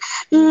നമുക്ക്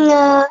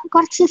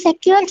കുറച്ച്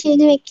സെക്യൂർ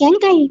ചെയ്ത് വെക്കാൻ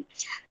കഴിയും.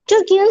 To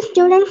give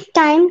students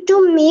time to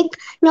make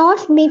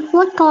notes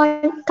before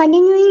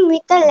continuing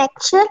with the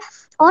lecture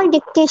or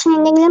dictation.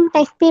 എന്തെങ്കിലും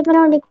ടെക്സ്റ്റ്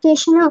പേപ്പറോ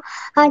ഡിക്റ്റേഷനോ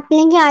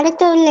അല്ലെങ്കിൽ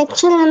അടുത്ത ഒരു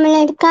ലെക്ചർ നമ്മൾ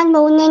എടുക്കാൻ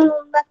പോകുന്നതിന്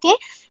മുമ്പൊക്കെ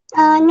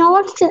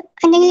നോട്ട്സ്,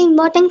 എന്തെങ്കിലും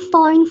ഇമ്പോർട്ടൻറ്റ്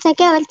പോയിന്റ്സ്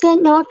ഒക്കെ അവർക്ക്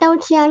നോട്ട്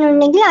ഔട്ട്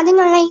ചെയ്യാനുണ്ടെങ്കിൽ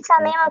അതിനുള്ള ഈ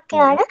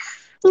സമയമൊക്കെയാണ്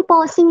ഈ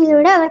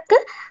പോസിങ്ങിലൂടെ അവർക്ക്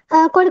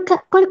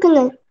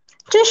കൊടുക്കുന്നത്.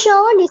 To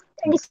show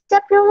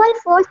disapproval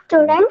for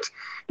students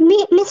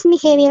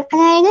misbehaviour.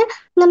 അതായത്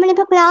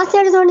നമ്മളിപ്പോൾ ക്ലാസ്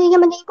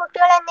എടുത്തുകൊണ്ടിരിക്കുമ്പോഴത്തേക്കും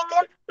കുട്ടികൾ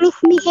എന്തെങ്കിലും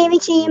മിസ്ബിഹേവ്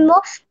ചെയ്യുമ്പോൾ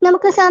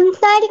നമുക്ക്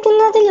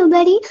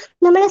സംസാരിക്കുന്നതിലുപരി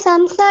നമ്മൾ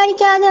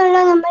സംസാരിക്കാതെയുള്ള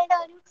നമ്മളുടെ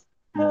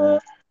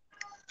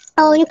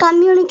ഒരു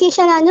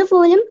കമ്മ്യൂണിക്കേഷൻ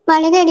അതുപോലും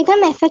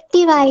വളരെയധികം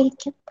എഫക്റ്റീവ്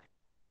ആയിരിക്കും.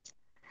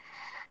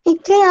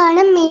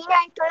 ഇത്രയാണ് മെയിൻ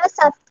ആയിട്ടുള്ള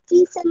സബ്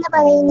സ്കിൽസ് എന്ന്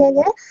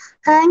പറയുന്നത്.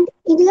 ആൻഡ്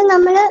ഇതിൽ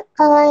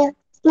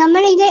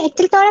നമ്മൾ ഇത്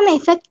എത്രത്തോളം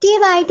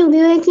എഫക്റ്റീവ് ആയിട്ട്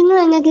ഉപയോഗിക്കുന്നു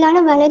എന്നതിലാണ്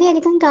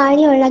വളരെയധികം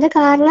കാര്യമുള്ളത്.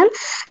 കാരണം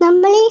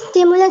നമ്മൾ ഈ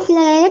സ്റ്റിമുലസിൽ,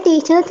 അതായത്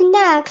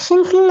ടീച്ചേഴ്സിൻ്റെ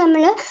ആക്ഷൻസിൽ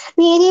നമ്മൾ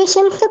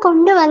വേരിയേഷൻസ്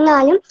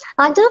കൊണ്ടുവന്നാലും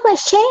അത്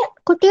പക്ഷേ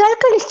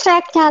കുട്ടികൾക്ക്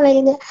ഡിസ്ട്രാക്റ്റ്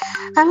ആവരുത്.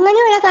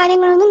 അങ്ങനെയുള്ള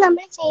കാര്യങ്ങളൊന്നും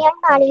നമ്മൾ ചെയ്യാൻ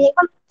പാടില്ല.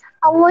 ഇപ്പം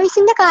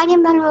വോയിസിന്റെ കാര്യം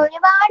പറഞ്ഞു,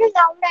 ഒരുപാട്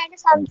ലൗഡായിട്ട്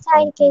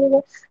സംസാരിക്കരുത്,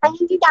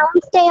 അല്ലെങ്കിൽ ഡൗൺ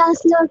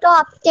സ്റ്റെയർസിലോട്ടോ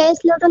അപ്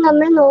സ്റ്റെയർസിലോട്ടോ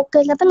നമ്മൾ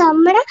നോക്കരുത്. അപ്പൊ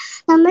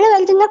നമ്മൾ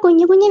വരുത്തുന്ന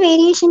കുഞ്ഞു കുഞ്ഞു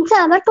വേരിയേഷൻസ്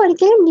അവർക്ക്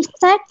ഒരിക്കലും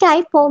ഡിസ്ട്രാക്ട്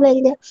ആയി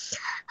പോകരുത്.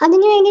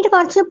 അതിന് വേണ്ടിയിട്ട്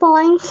കുറച്ച്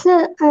പോയിന്റ്സ്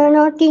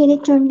നോട്ട്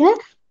ചെയ്തിട്ടുണ്ട്.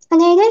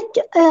 അതായത്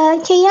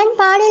ചെയ്യാൻ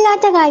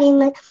പാടില്ലാത്ത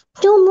കാര്യങ്ങൾ.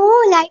 ടു മൂവ്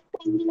ലൈക്ക്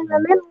പെൻഡിലം,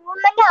 നമ്മുടെ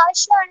മൂവ്മെന്റ്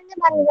ആവശ്യമാണെന്ന്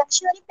പറഞ്ഞു,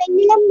 പക്ഷെ ഒരു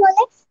പെൻഡിലം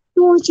പോലെ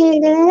മൂവ്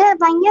ചെയ്യരുത്.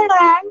 ഭയങ്കര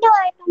റാൻഡം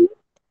ആയിട്ടൊന്നും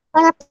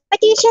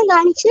റെപ്പറ്റീഷൻ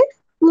കാണിച്ച്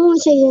മൂവ്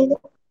ചെയ്യരുത്.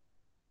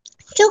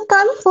 To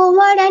come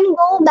forward and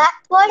go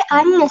backward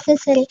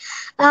unnecessary.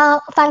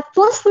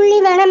 പർപ്പോസ്ഫുള്ളി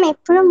വേണം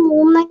എപ്പോഴും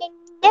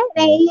മൂവ്മെന്റിന്റെ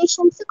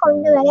വേരിയേഷൻസ്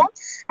കൊണ്ടുവരാൻ.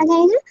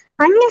 അതായത്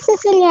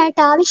അൺനെസസറി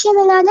ആയിട്ട്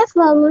ആവശ്യമില്ലാതെ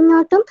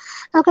മുന്നോട്ടും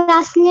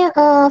ക്ലാസ്സിൽ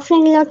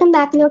ഫ്രണ്ടിലോട്ടും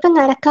ബാക്കിലോട്ടും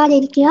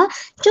നടക്കാതിരിക്കുക.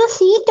 To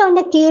seat on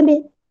the table,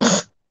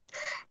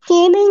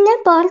 ടേബിളിന്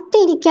പുറത്ത്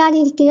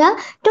ഇരിക്കാതിരിക്കുക.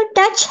 To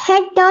touch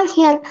head or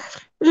here,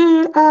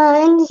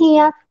 എന്ത്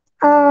ചെയ്യുക,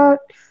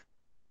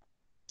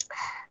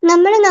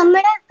 നമ്മുടെ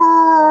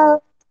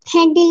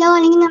ഹെഡിലോ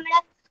അല്ലെങ്കിൽ നമ്മുടെ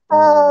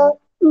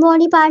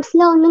ബോഡി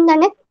പാർട്സിലോ ഒന്നും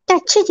തന്നെ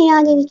ടച്ച്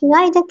ചെയ്യാതിരിക്കുക.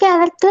 ഇതൊക്കെ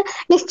അവർക്ക്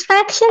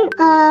ഡിസ്ട്രാക്ഷൻ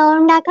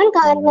ഉണ്ടാക്കാൻ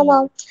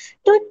കാരണമാവും.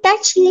 To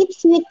touch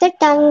lips with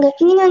tongue,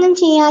 ഇങ്ങനെയൊന്നും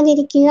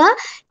ചെയ്യാതിരിക്കുക.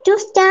 To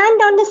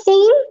stand on the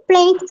same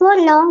place for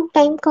long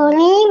time,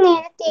 കുറേ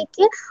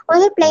നേരത്തേക്ക്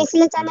ഒരു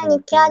പ്ലേസിൽ തന്നെ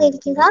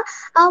നിൽക്കാതിരിക്കുക.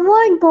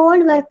 അവോയ്ഡ്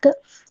ബോർഡ് വർക്ക്,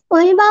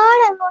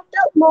 ഒരുപാട് അങ്ങോട്ട്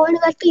ബോർഡ്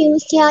വർക്ക്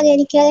യൂസ്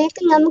ചെയ്യാതിരിക്കുക.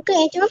 അതായത് നമുക്ക്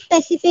ഏറ്റവും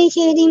സ്പെസിഫൈ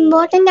ചെയ്ത്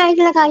ഇമ്പോർട്ടൻ്റ്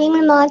ആയിട്ടുള്ള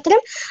കാര്യങ്ങൾ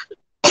മാത്രം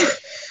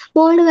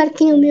ബോർഡ്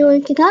വർക്കിന്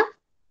ഉപയോഗിക്കുക.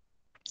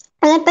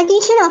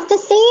 Repetition of the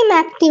same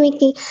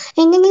activity,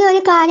 എന്തെങ്കിലും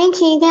ഒരു കാര്യം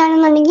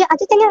ചെയ്യുകയാണെന്നുണ്ടെങ്കിൽ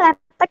അത് തന്നെ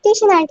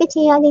റെപ്പറ്റീഷൻ ആയിട്ട്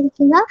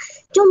ചെയ്യാതിരിക്കുക.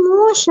 ടു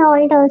മൂവ്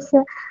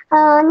ഷോൾഡേഴ്സ്,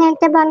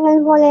 നേരത്തെ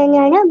പറഞ്ഞതുപോലെ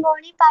തന്നെയാണ്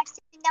ബോഡി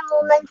പാർട്സിന്റെ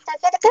മൂവ്മെന്റ്സ്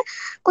ഒക്കെ, അതൊക്കെ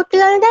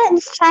കുട്ടികളുടെ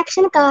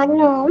ഡിസ്ട്രാക്ഷൻ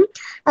കാരണമാവും.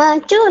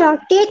 To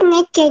rotate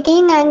neck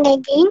again and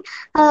again,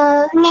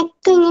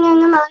 neck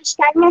ഇങ്ങനെയൊന്നും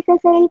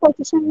അൺനെസസറി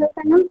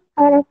പൊസിഷനിലോട്ടൊന്നും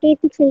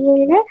റൊട്ടേറ്റ്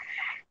ചെയ്യരുത്.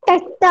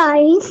 Touch the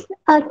eyes,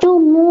 to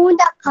move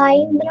the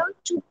eyebrow,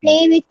 to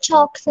play with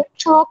chalks.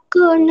 Chalk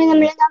കൊണ്ട്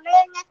നമ്മൾ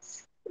തന്നെ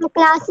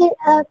ക്ലാസ്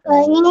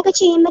ഇങ്ങനെയൊക്കെ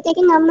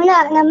ചെയ്യുമ്പോഴത്തേക്കും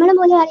നമ്മൾ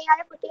പോലും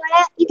അറിയാതെ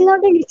കുട്ടികളെ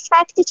ഇതിലോട്ട്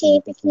ഡിസ്ട്രാക്ട്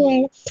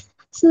ചെയ്യിപ്പിക്കുകയാണ്.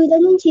 സോ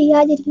ഇതൊന്നും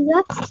ചെയ്യാതിരിക്കുക.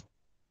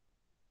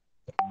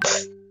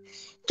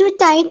 ടു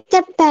ടൈറ്റ്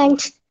ദ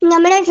പാൻസ്,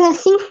 നമ്മുടെ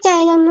ഡ്രസ്സിങ്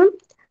സ്റ്റൈലൊന്നും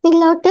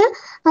ഇതിലോട്ട്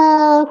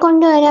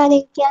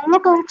കൊണ്ടുവരാതിരിക്കുക.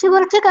 അങ്ങനെ കുറച്ച്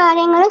കുറച്ച്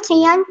കാര്യങ്ങൾ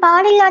ചെയ്യാൻ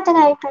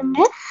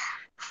പാടില്ലാത്തതായിട്ടുണ്ട്.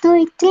 സോ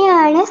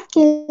ഇത്രയാണ്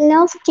സ്കിൽ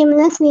ഓഫ്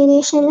സ്റ്റിമുലസ്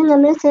വേരിയേഷനിൽ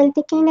നമ്മൾ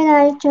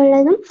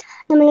ശ്രദ്ധിക്കേണ്ടതായിട്ടുള്ളതും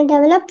നമ്മൾ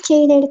ഡെവലപ്പ്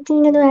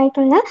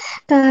ചെയ്തെടുക്കേണ്ടതുമായിട്ടുള്ള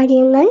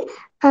കാര്യങ്ങൾ.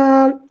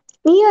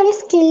 ഈ ഒരു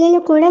സ്കില്ലിൽ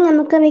കൂടെ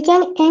നമുക്ക് we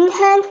can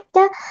enhance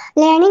the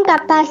learning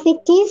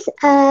capacities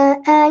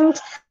and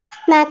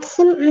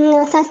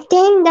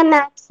sustain the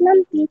maximum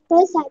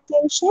people's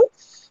attention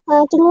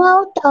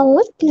throughout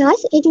our class.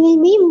 It will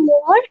be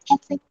more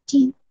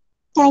effective.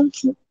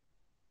 Thank you.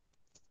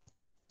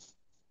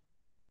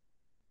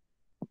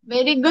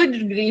 Very good,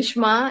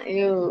 Greeshma.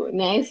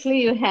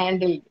 You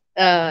handled.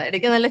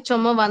 ഇടയ്ക്ക് നല്ല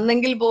ചുമ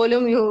വന്നെങ്കിൽ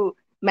പോലും you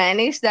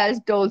managed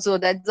that also.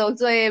 That's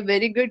also a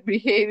very good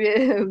behavior.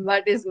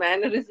 What is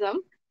mannerism?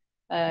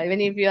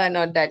 Even if you are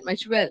not that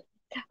much well.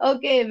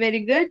 Okay,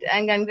 very good.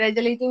 And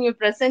congratulating you.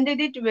 Presented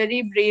it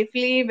very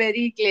briefly,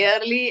 very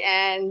clearly,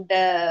 and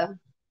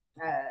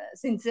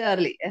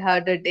sincerely. I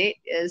heard a day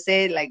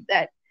say like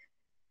that.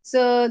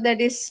 So that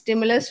is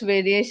stimulus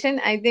variation.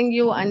 I think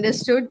you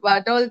understood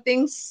what all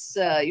things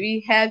we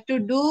have to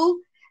do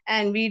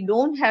and we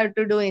don't have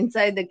to do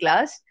inside the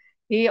class.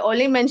 He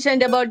only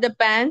mentioned about the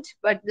pant,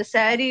 but the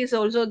sari is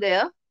also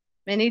there.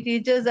 Many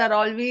teachers are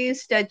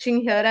always touching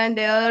here and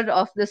there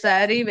of the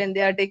sari when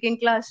they are taking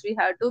class. We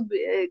have to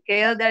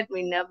care that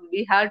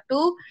we have to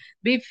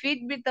be fit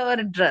with our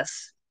dress.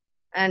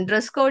 And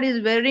dress code is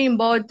very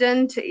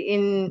important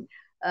in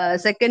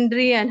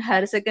secondary and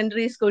higher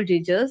secondary school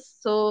teachers.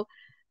 So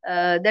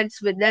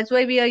that's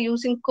why we are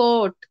using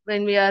coat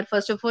when we are,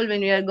 first of all,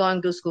 when we are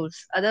going to schools.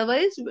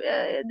 Otherwise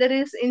there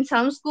is, in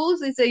some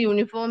schools it's a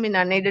uniform, in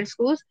unaided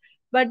schools,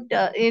 but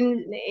in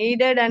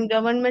aided and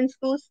government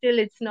schools still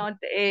it's not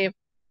a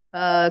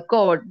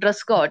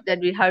dress code that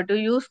we have to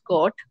use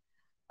coat.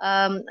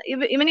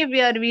 Even if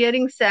we are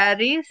wearing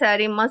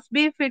sari must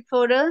be fit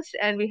for us,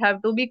 and we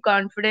have to be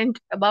confident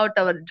about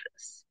our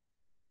dress.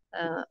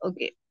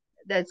 Okay,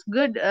 that's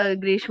good,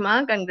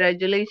 Grishma.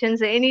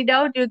 Congratulations. Any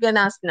doubt you can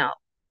ask now.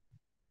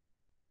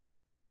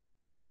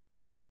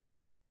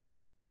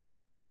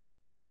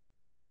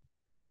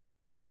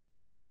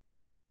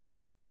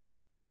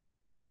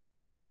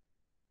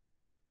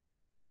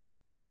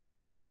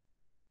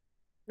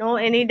 No,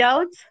 any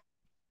doubts?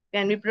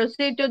 Can we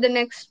proceed to the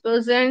next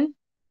person?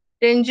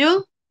 Renju?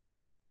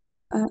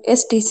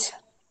 Yes, teacher.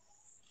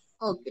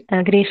 Okay.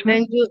 Greeshma,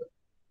 Renju.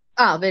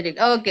 Very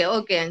good.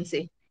 Okay,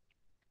 Ansi.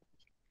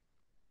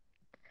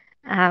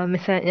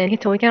 Miss എനിക്ക്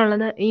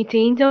ചോദിക്കാനുള്ളത്, ഈ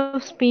change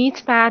of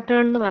speech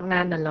pattern എന്ന്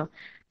പറഞ്ഞായിരുന്നല്ലോ,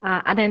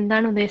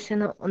 അതെന്താണ്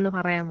ഉദ്ദേശിച്ചെന്ന് ഒന്ന്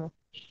പറയാമോ?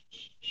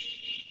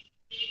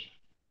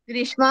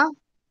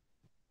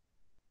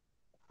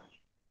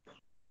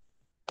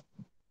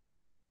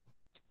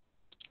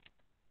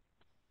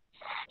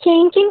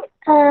 Changing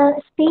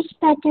speech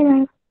pattern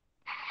ആണ്.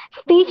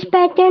 Speech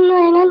pattern എന്ന്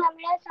പറഞ്ഞാൽ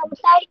നമ്മൾ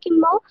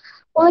സംസാരിക്കുമ്പോൾ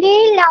ഒരേ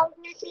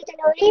ലൗഡ്നെസ്സിൽ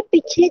തന്നെ ഒരേ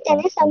പിച്ചിൽ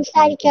തന്നെ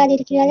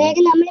സംസാരിക്കാതിരിക്കുക.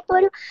 അതായത് നമ്മളിപ്പോൾ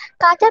ഒരു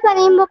കഥ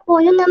പറയുമ്പോൾ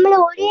പോലും നമ്മൾ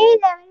ഒരേ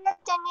ലെവലിൽ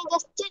തന്നെ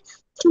ജസ്റ്റ്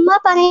ചുമ്മാ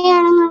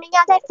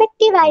പറയുകയാണെന്നുണ്ടെങ്കിൽ അത്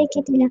എഫക്റ്റീവ്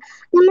ആയിരിക്കത്തില്ല.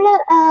 നമ്മൾ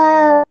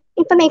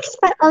ഇപ്പം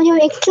ഒരു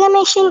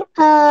എക്സ്ക്ലമേഷൻ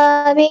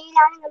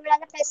വേയിലാണ് നമ്മൾ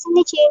അത്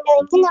പ്രസന്റ്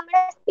ചെയ്യേണ്ടതെങ്കിൽ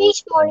നമ്മുടെ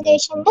സ്പീച്ച്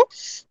മോഡുലേഷനിൽ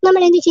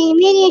നമ്മൾ എന്ത് ചെയ്യും,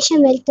 വേരിയേഷൻ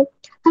വരുത്തും.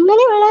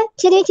 അങ്ങനെയുള്ള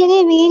ചെറിയ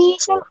ചെറിയ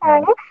വേരിയേഷൻസ്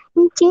ആണ്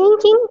ഈ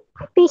ചേഞ്ചിങ്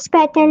സ്പീച്ച്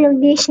പാറ്റേൺ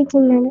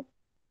ഉദ്ദേശിക്കുന്നത്.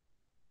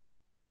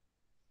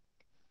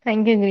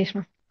 Thank you Greeshma.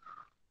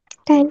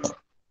 Thanks.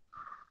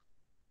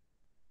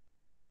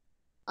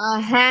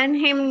 Hand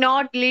him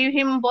not leave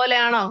him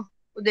പോലെയാണോ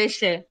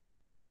ഉദ്ദേശിച്ചത്?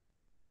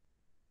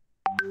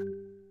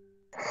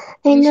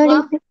 എന്നോട്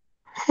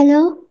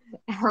hello,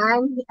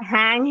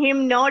 hang him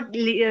not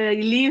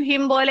leave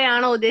him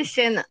പോലെയാണോ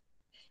ഉദ്ദേശിച്ചതെന്ന്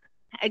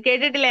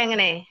കേട്ടിട്ടില്ല?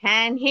 എങ്ങനെ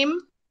ഹാങ് ഹിം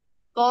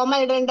കോമ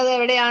ഇടേണ്ടത്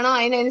എവിടെയാണോ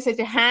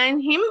അതിനനുസരിച്ച്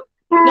hang him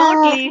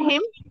not leave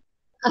him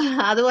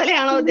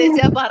അതുപോലെയാണോ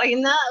ഉദ്ദേശിച്ച?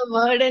 പറയുന്ന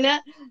വേർഡിന്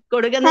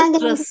കൊടുക്കുന്ന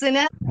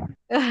സ്ട്രെസ്സിന്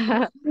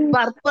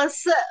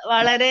പർപ്പസ്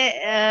വളരെ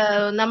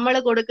നമ്മൾ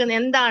കൊടുക്കുന്ന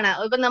എന്താണ്,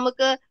 ഇപ്പൊ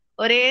നമുക്ക്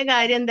ഒരേ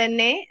കാര്യം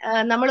തന്നെ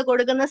നമ്മൾ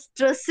കൊടുക്കുന്ന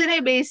സ്ട്രെസ്സിനെ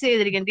ബേസ്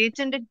ചെയ്തിരിക്കും.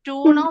 ടീച്ചറിന്റെ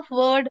tune of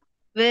word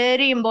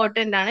very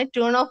important ആണ്.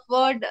 Tune of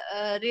word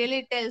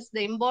really tells the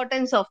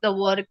importance of the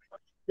work,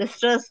 the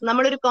stress.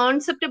 നമ്മളൊരു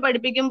കോൺസെപ്റ്റ്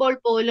പഠിപ്പിക്കുമ്പോൾ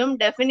പോലും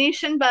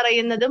ഡെഫിനീഷൻ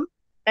പറയുന്നതും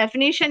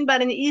ഡെഫിനീഷൻ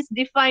പറഞ്ഞ് ഈസ്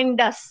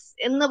ഡിഫൈൻഡ് അസ്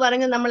എന്ന്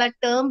പറഞ്ഞ് നമ്മൾ ആ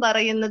ടേം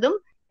പറയുന്നതും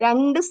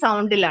രണ്ട്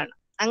സൗണ്ടിലാണ്.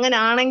 അങ്ങനെ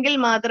ആണെങ്കിൽ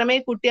മാത്രമേ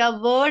കുട്ടി ആ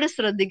വേർഡ്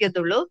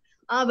ശ്രദ്ധിക്കത്തുള്ളൂ.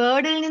 ആ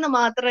വേർഡിൽ നിന്ന്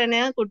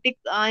മാത്രമേ കുട്ടി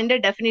അതിന്റെ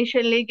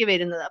ഡെഫിനേഷനിലേക്ക്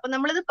വരുന്നത്. അപ്പൊ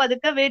നമ്മളിത്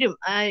പതുക്കെ വരും,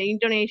 ആ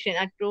ഇന്റോണേഷൻ,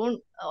 ആ ടൂൺ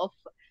ഓഫ്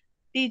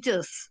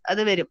ടീച്ചേഴ്സ്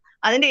അത് വരും.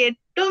 അതിന്റെ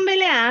ഏറ്റവും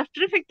വലിയ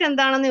ആഫ്റ്റർ ഇഫക്റ്റ്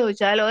എന്താണെന്ന്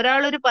ചോദിച്ചാൽ,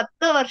 ഒരാൾ ഒരു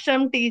 10 വർഷം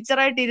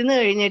ടീച്ചറായിട്ട് ഇരുന്ന്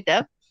കഴിഞ്ഞിട്ട്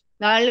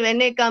when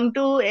they come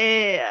to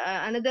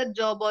another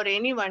job or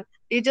anyone,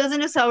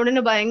 ടീച്ചേഴ്സിന്റെ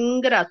സൗണ്ടിന്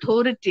ഭയങ്കര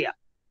അതോറിറ്റിയാ.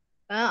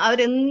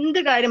 അവരെന്ത്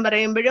കാര്യം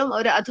പറയുമ്പോഴും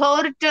ഒരു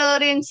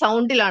അതോറിറ്റേറിയൻ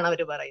സൗണ്ടിലാണ്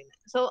അവർ പറയുന്നത്.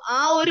 സോ ആ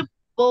ഒരു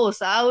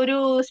പോസ്, ആ ഒരു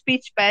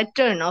speech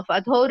pattern of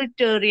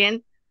authoritarian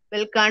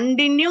will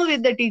continue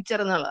with the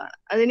teacher എന്നുള്ളതാണ്.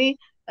 അതിന്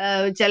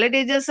ചില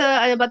ടീച്ചേഴ്സ്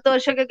 10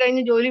 വർഷമൊക്കെ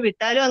കഴിഞ്ഞ് ജോലി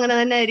വിട്ടാലും അങ്ങനെ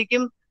തന്നെ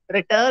ആയിരിക്കും.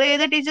 റിട്ടയർ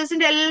ചെയ്ത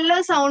ടീച്ചേഴ്സിന്റെ എല്ലാ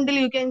സൗണ്ടിൽ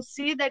you can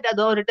see that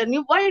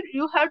authoritarian, why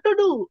you have to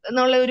do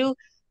എന്നുള്ള ഒരു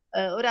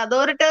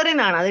അതോറിറ്റേറിയൻ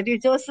ആണ്. അത്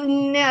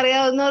ടീച്ചേഴ്സിനെ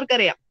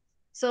അറിയാവുന്നവർക്കറിയാം.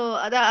 സോ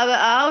അത്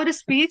ആ ഒരു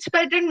speech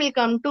pattern will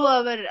come to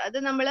our, അത്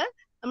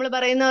നമ്മൾ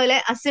പറയുന്ന പോലെ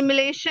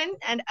അസിമിലേഷൻ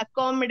ആൻഡ്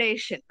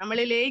അക്കോമഡേഷൻ,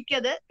 നമ്മളിലേക്ക്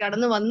അത്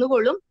കടന്നു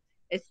വന്നുകൊള്ളും.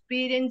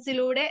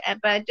 എക്സ്പീരിയൻസിലൂടെ ആ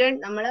പാറ്റേൺ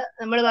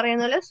നമ്മൾ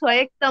പറയുന്ന പോലെ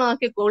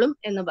സ്വയക്തമാക്കിക്കോളും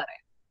എന്ന്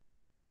പറയാം.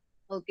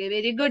 Okay,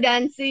 very good,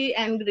 Ansi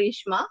and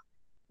Greeshma.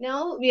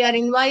 Now we are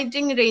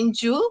inviting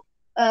Renju.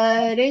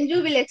 Renju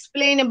will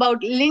explain about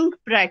link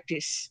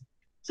practice.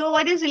 So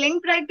what is link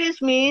practice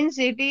means?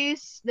 It is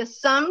the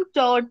sum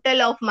total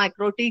of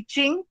micro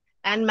teaching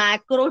and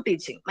macro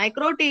teaching.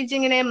 Micro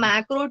teaching and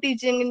macro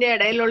teaching in the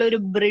idailulla oru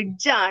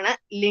bridge aanu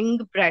link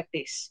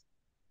practice.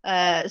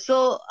 So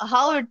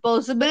how it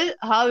possible,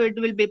 how it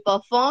will be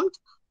performed,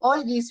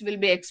 all these will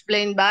be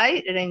explained by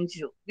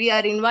Renju. We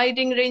are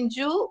inviting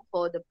Renju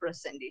for the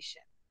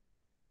presentation.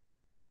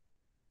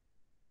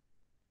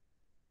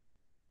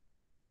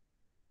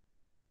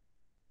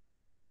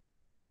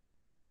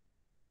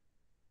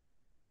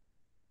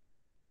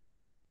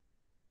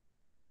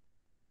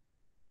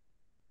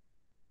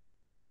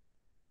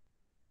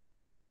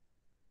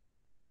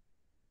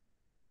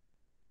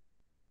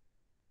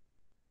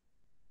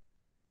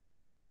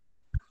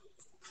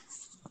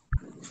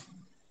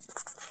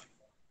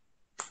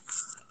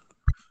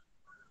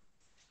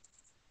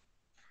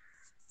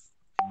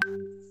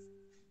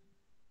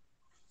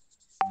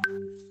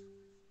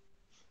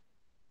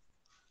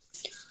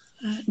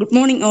 Good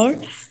morning, all.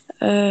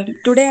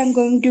 Today I'm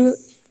going to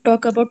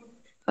talk about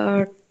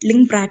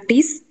link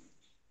practice.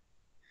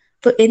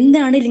 അപ്പോൾ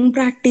എന്താണ് link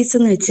practice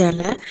എന്ന് വെച്ചാൽ,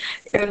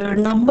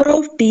 number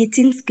of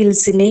teaching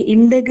സ്കിൽസിനെ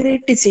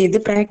integrate ചെയ്ത്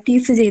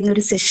practice ചെയ്യുന്ന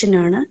ഒരു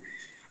സെഷനാണ്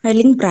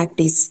link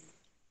practice.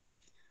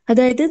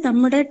 അതായത്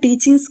നമ്മുടെ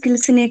teaching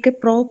സ്കിൽസിനെയൊക്കെ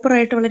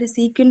പ്രോപ്പറായിട്ട് വളരെ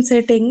സീക്വൻസ്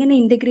ആയിട്ട് എങ്ങനെ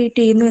ഇൻ്റഗ്രേറ്റ്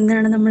ചെയ്യുന്നു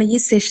എന്നാണ് നമ്മൾ ഈ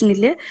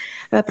സെഷനിൽ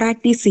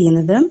പ്രാക്ടീസ്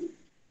ചെയ്യുന്നത്.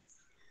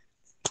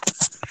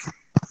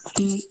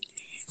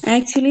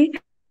 ആക്ച്വലി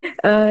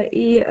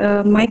ഈ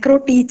മൈക്രോ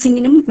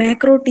ടീച്ചിങ്ങിനും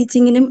മാക്രോ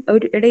ടീച്ചിങ്ങിനും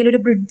ഇടയിലൊരു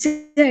ബ്രിഡ്ജ്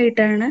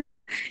ആയിട്ടാണ്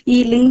ഈ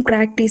ലിങ്ക്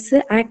പ്രാക്ടീസ്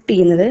ആക്ട്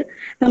ചെയ്യുന്നത്.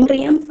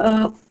 നമുക്കറിയാം,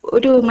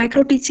 ഒരു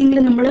മൈക്രോ ടീച്ചിങ്ങിൽ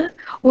നമ്മൾ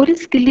ഒരു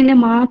സ്കില്ലിനെ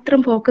മാത്രം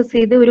ഫോക്കസ്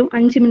ചെയ്ത് ഒരു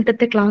 5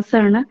 മിനിറ്റത്തെ ക്ലാസ്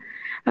ആണ്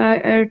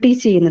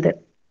ടീച്ച് ചെയ്യുന്നത്.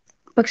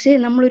 പക്ഷേ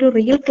നമ്മളൊരു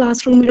റിയൽ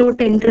ക്ലാസ്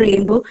റൂമിലോട്ട് എൻ്റർ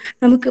ചെയ്യുമ്പോൾ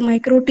നമുക്ക്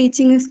മൈക്രോ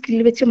ടീച്ചിങ്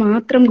സ്കിൽ വെച്ച്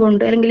മാത്രം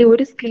കൊണ്ട് അല്ലെങ്കിൽ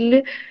ഒരു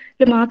സ്കില്ല്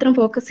മാത്രം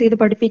ഫോക്കസ് ചെയ്ത്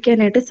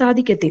പഠിപ്പിക്കാനായിട്ട്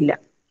സാധിക്കത്തില്ല.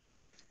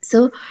 സോ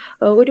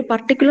ഒരു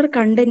പർട്ടിക്കുലർ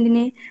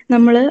കണ്ടന്റിനെ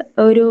നമ്മൾ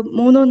ഒരു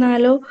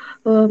 3-4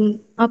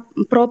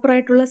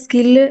 പ്രോപ്പറായിട്ടുള്ള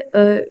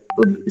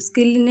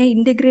സ്കില്ലിനെ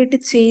ഇൻ്റഗ്രേറ്റ്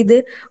ചെയ്ത്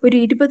ഒരു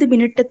 20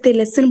 മിനിറ്റത്തെ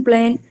ലെസൺ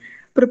പ്ലാൻ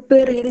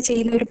പ്രിപ്പയർ ചെയ്ത്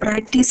ചെയ്യുന്ന ഒരു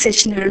പ്രാക്ടീസ്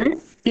സെഷനാണ്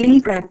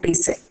ലിങ്ക്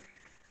പ്രാക്ടീസ്.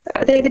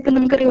 അതായത് ഇപ്പം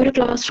നമുക്കറിയാം, ഒരു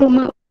ക്ലാസ് റൂം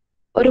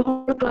ഒരു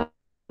ഹോൾ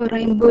ക്ലാസ്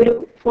പറയുമ്പോൾ ഒരു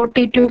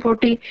 40 to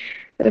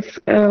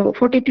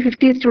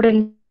 50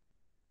 സ്റ്റുഡൻറ്.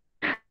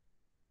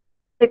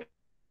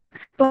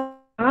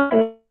 ആ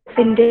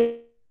ക്ലാസിന്റെ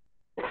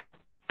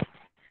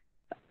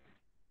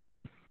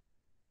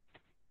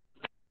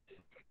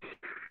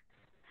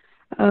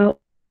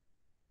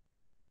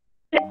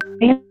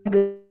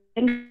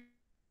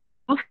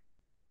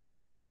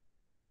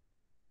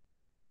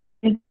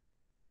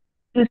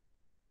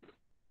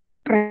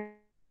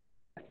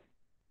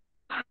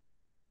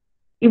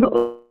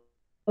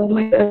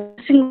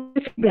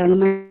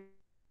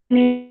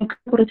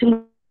കുറച്ചും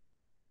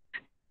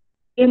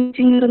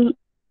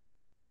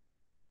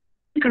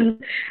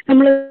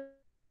നമ്മള്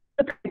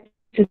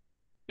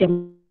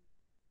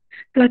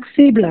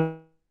ഫ്ലെക്സിബിൾ ആണ്.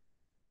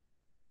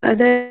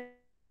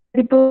 അതായത്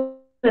ഇപ്പോ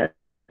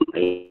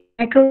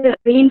മൈക്രോ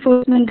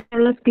റീഇൻഫോഴ്സ്മെന്റ്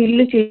ഉള്ള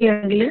സ്കില്ല്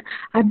ചെയ്യുകയാണെങ്കിൽ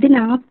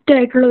അതിനാപ്റ്റ്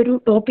ആയിട്ടുള്ള ഒരു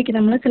ടോപ്പിക്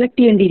നമ്മൾ സെലക്ട്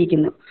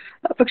ചെയ്യേണ്ടിയിരിക്കുന്നു.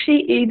 പക്ഷെ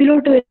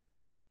ഇതിലോട്ട്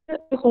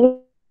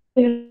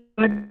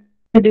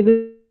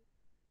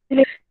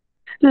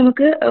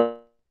നമുക്ക്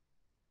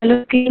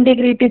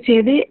ഇന്റഗ്രേറ്റ്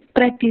ചെയ്ത്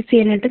പ്രാക്ടീസ്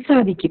ചെയ്യാനായിട്ട്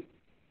സാധിക്കും.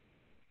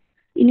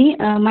 ഇനി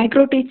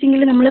മൈക്രോ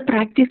ടീച്ചിങ്ങിൽ നമ്മൾ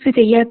പ്രാക്ടീസ്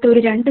ചെയ്യാത്ത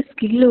ഒരു 2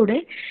 സ്കില്ലൂടെ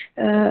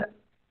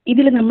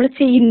ഇതിൽ നമ്മൾ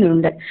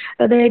ചെയ്യുന്നുണ്ട്.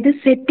 അതായത്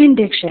സെറ്റ്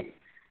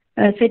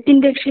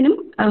ഇൻഡക്ഷനും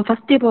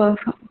ഫസ്റ്റ്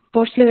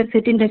പോർഷനിൽ വരുന്ന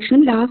സെറ്റ്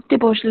ഇൻഡക്ഷനും ലാസ്റ്റ്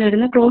പോർഷനിൽ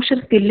വരുന്ന ക്ലോഷർ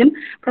സ്കില്ലും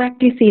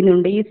പ്രാക്ടീസ്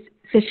ചെയ്യുന്നുണ്ട് ഈ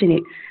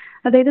സെഷനിൽ.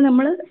 അതായത്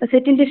നമ്മൾ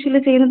സെറ്റ്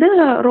ഇൻഡക്ഷനിൽ ചെയ്യുന്നത്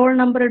റോൾ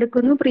നമ്പർ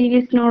എടുക്കുന്നു,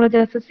 പ്രീവിയസ് നോളജ്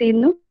അസസ്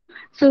ചെയ്യുന്നു,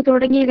 സോ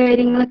തുടങ്ങിയ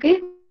കാര്യങ്ങളൊക്കെ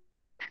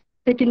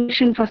സെറ്റ്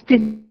ഇൻഡക്ഷൻ ഫസ്റ്റ്.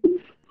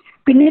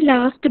 പിന്നെ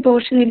ലാസ്റ്റ്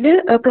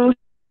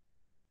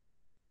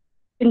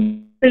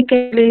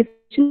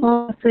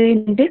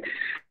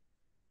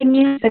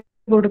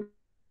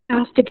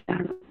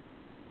പോർഷനിൽ ാണ്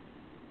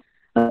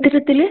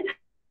അത്തരത്തില്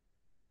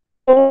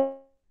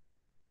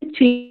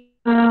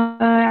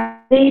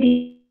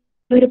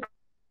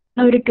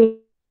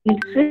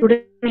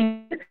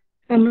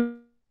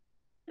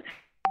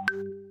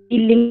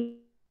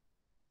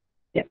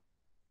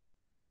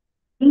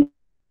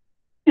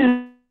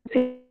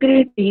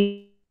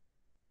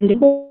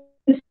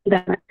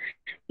എന്താണ്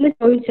എന്ന്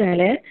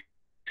ചോദിച്ചാല്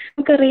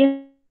നമുക്കറിയാം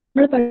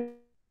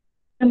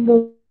നമ്മൾ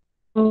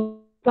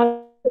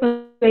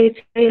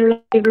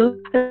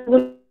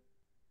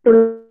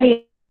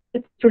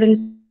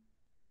സ്റ്റുഡൻസ്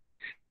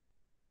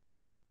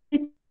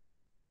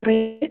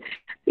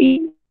ഈ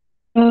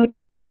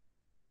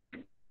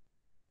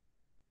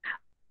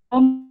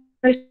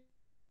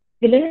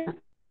ഇതില്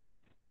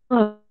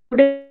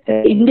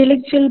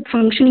ഇന്റലക്ച്വൽ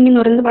ഫങ്ഷനിങ് എന്ന്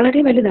പറയുന്നത്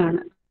വളരെ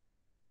വലുതാണ്.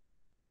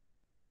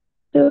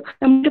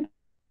 നമ്മുടെ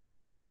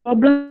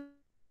പ്രോബ്ലം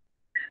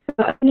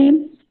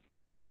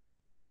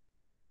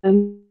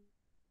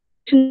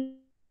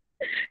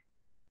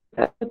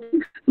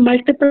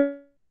മൾട്ടിപ്പിൾ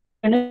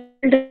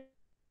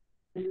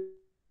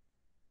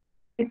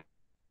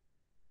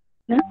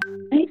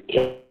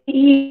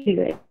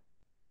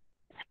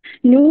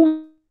ന്യൂ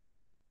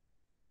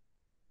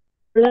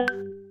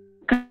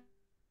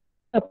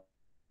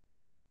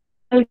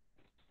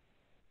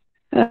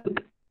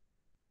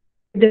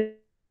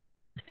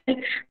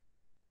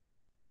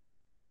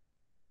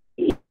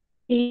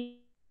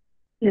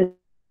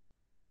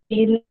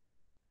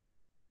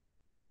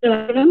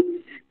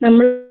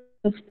നമ്മൾ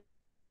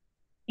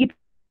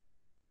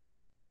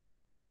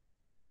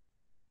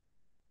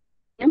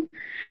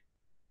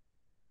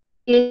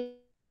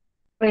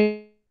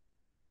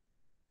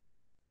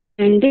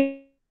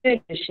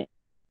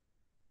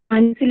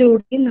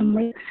മനസ്സിലൂടെ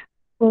നമ്മൾ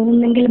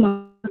പോകുന്നെങ്കിൽ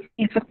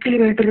മാത്രമേ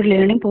എഫക്റ്റീവ് ആയിട്ടൊരു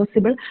ലേണിംഗ്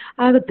പോസിബിൾ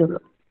ആകത്തുള്ളൂ.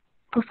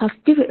 അപ്പോൾ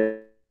ഫസ്റ്റ്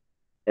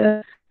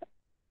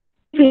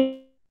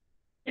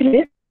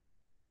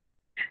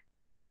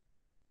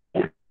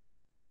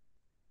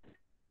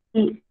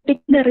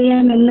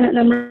അറിയാമെന്ന്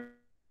നമ്മൾ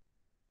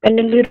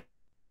അല്ലെങ്കിൽ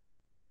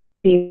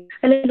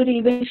ഒരു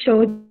ഇവന്റ് ഷോ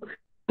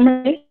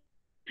നമ്മളെ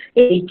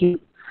ഏൽക്കും.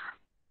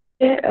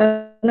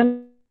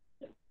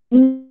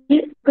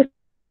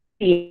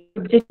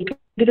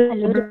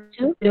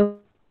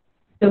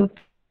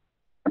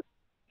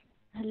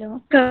 ഹലോ,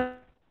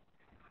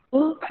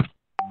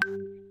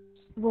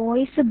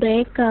 വോയിസ്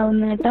ബ്രേക്ക്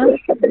ആവുന്നു കേട്ടോ.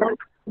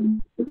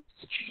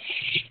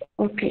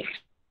 Okay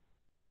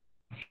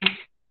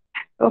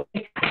okay.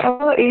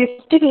 അപ്പോ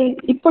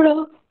ഇപ്പോഴോ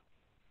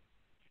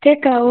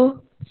കേക്കാവോ?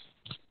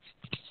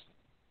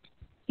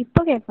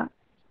 ഇപ്പൊ കേക്കാം.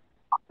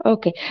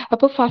 ഓക്കെ.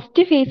 അപ്പോൾ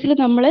ഫസ്റ്റ് ഫേസിൽ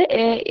നമ്മൾ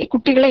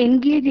കുട്ടികളെ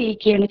എൻഗേജ്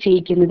ചെയ്യിക്കുകയാണ്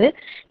ചെയ്യിക്കുന്നത്.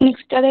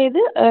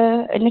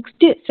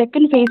 നെക്സ്റ്റ്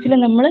സെക്കൻഡ് ഫേസിൽ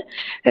നമ്മൾ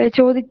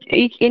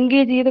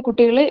എൻഗേജ് ചെയ്ത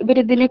കുട്ടികളെ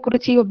ഇവരിതിനെ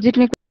കുറിച്ച് ഈ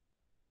ഒബ്ജക്റ്റിനെ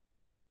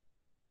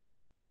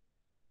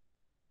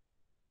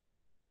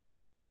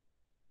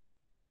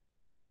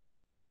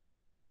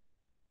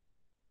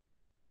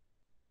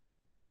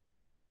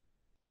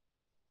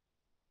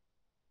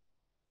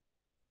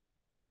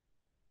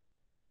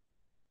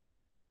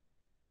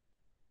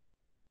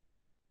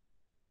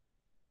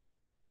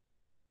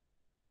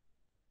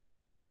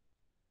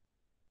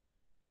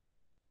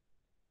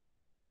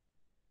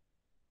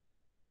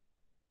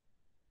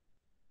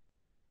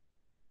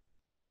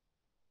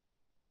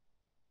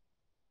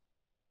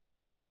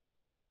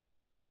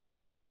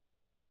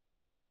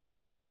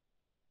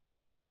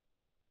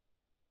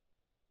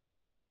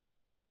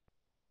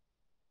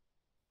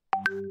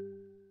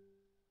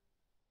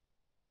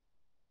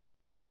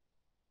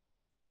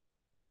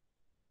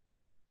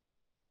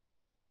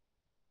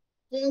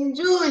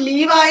രഞ്ജു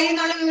ലീവായി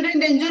എന്നുള്ള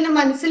വിവരം രഞ്ജുവിന്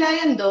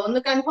മനസ്സിലായെന്തോ?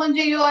 ഒന്ന് കൺഫേം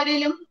ചെയ്യൂ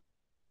ആരെങ്കിലും.